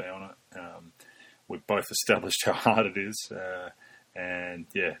actually be on it. We've both established how hard it is, and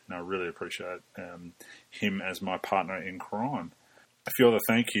I really appreciate him as my partner in crime. A few other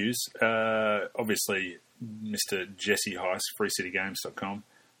thank yous. Obviously, Mr. Jesse Heiss, FreeCityGames.com.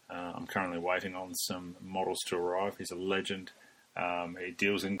 I'm currently waiting on some models to arrive. He's a legend. He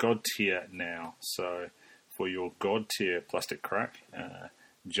deals in God tier now, so for your God tier plastic crack,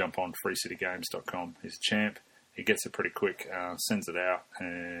 jump on FreeCityGames.com. He's a champ. He gets it pretty quick, sends it out,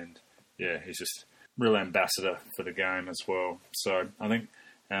 and he's just real ambassador for the game as well. So I think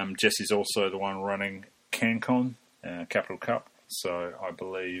Jesse's also the one running CanCon, Capital Cup. So I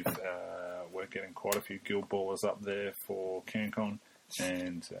believe we're getting quite a few guild ballers up there for CanCon,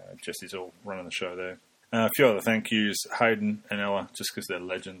 and Jesse's all running the show there. A few other thank yous, Hayden and Ella, just because they're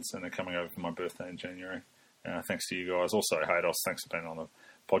legends and they're coming over for my birthday in January. Thanks to you guys. Also, Haydos, thanks for being on the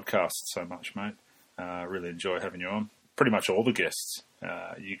podcast so much, mate. Really enjoy having you on. Pretty much all the guests,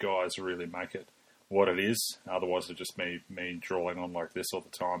 you guys really make it what it is. Otherwise, it's just me drawing on like this all the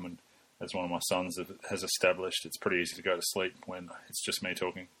time. And as one of my sons has established, it's pretty easy to go to sleep when it's just me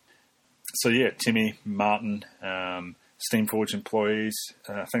talking. So yeah, Timmy, Martin, Steamforge employees,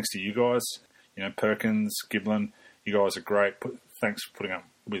 thanks to you guys. Perkins, Giblin, you guys are great. Thanks for putting up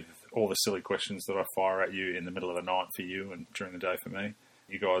with all the silly questions that I fire at you in the middle of the night for you and during the day for me.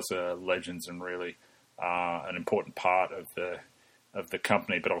 You guys are legends and really are an important part of the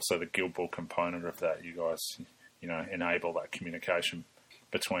company, but also the Guild Ball component of that. You guys, enable that communication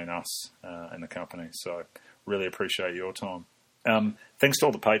between us and the company. So really appreciate your time. Thanks to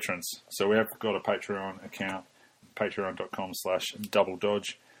all the patrons. So we have got a Patreon account,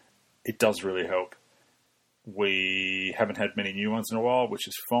 patreon.com/doubledodge. It does really help. We haven't had many new ones in a while, which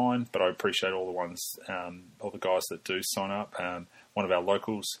is fine, but I appreciate all the ones, all the guys that do sign up. One of our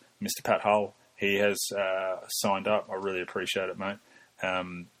locals, Mr. Pat Hull, he has signed up. I really appreciate it, mate.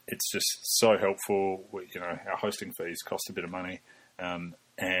 It's just so helpful. Our hosting fees cost a bit of money,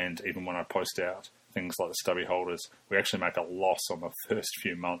 and even when I post out things like the stubby holders, we actually make a loss on the first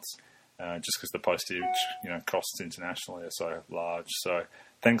few months, just because the postage, costs internationally are so large. So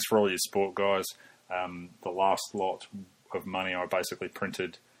thanks for all your support, guys. The last lot of money, I basically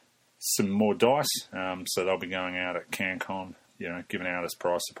printed some more dice, so they'll be going out at CanCon, giving out as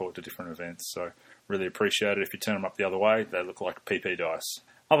prize support to different events. So really appreciate it. If you turn them up the other way, they look like PP dice.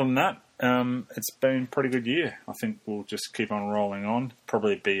 Other than that, it's been a pretty good year. I think we'll just keep on rolling on.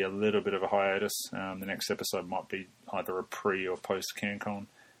 Probably be a little bit of a hiatus. The next episode might be either a pre or post CanCon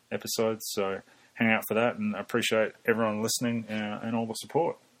episode. So hang out for that, and appreciate everyone listening and all the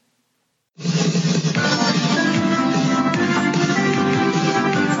support.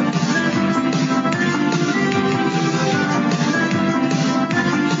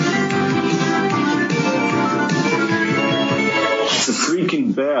 It's a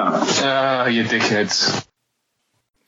freaking bear. You dickheads.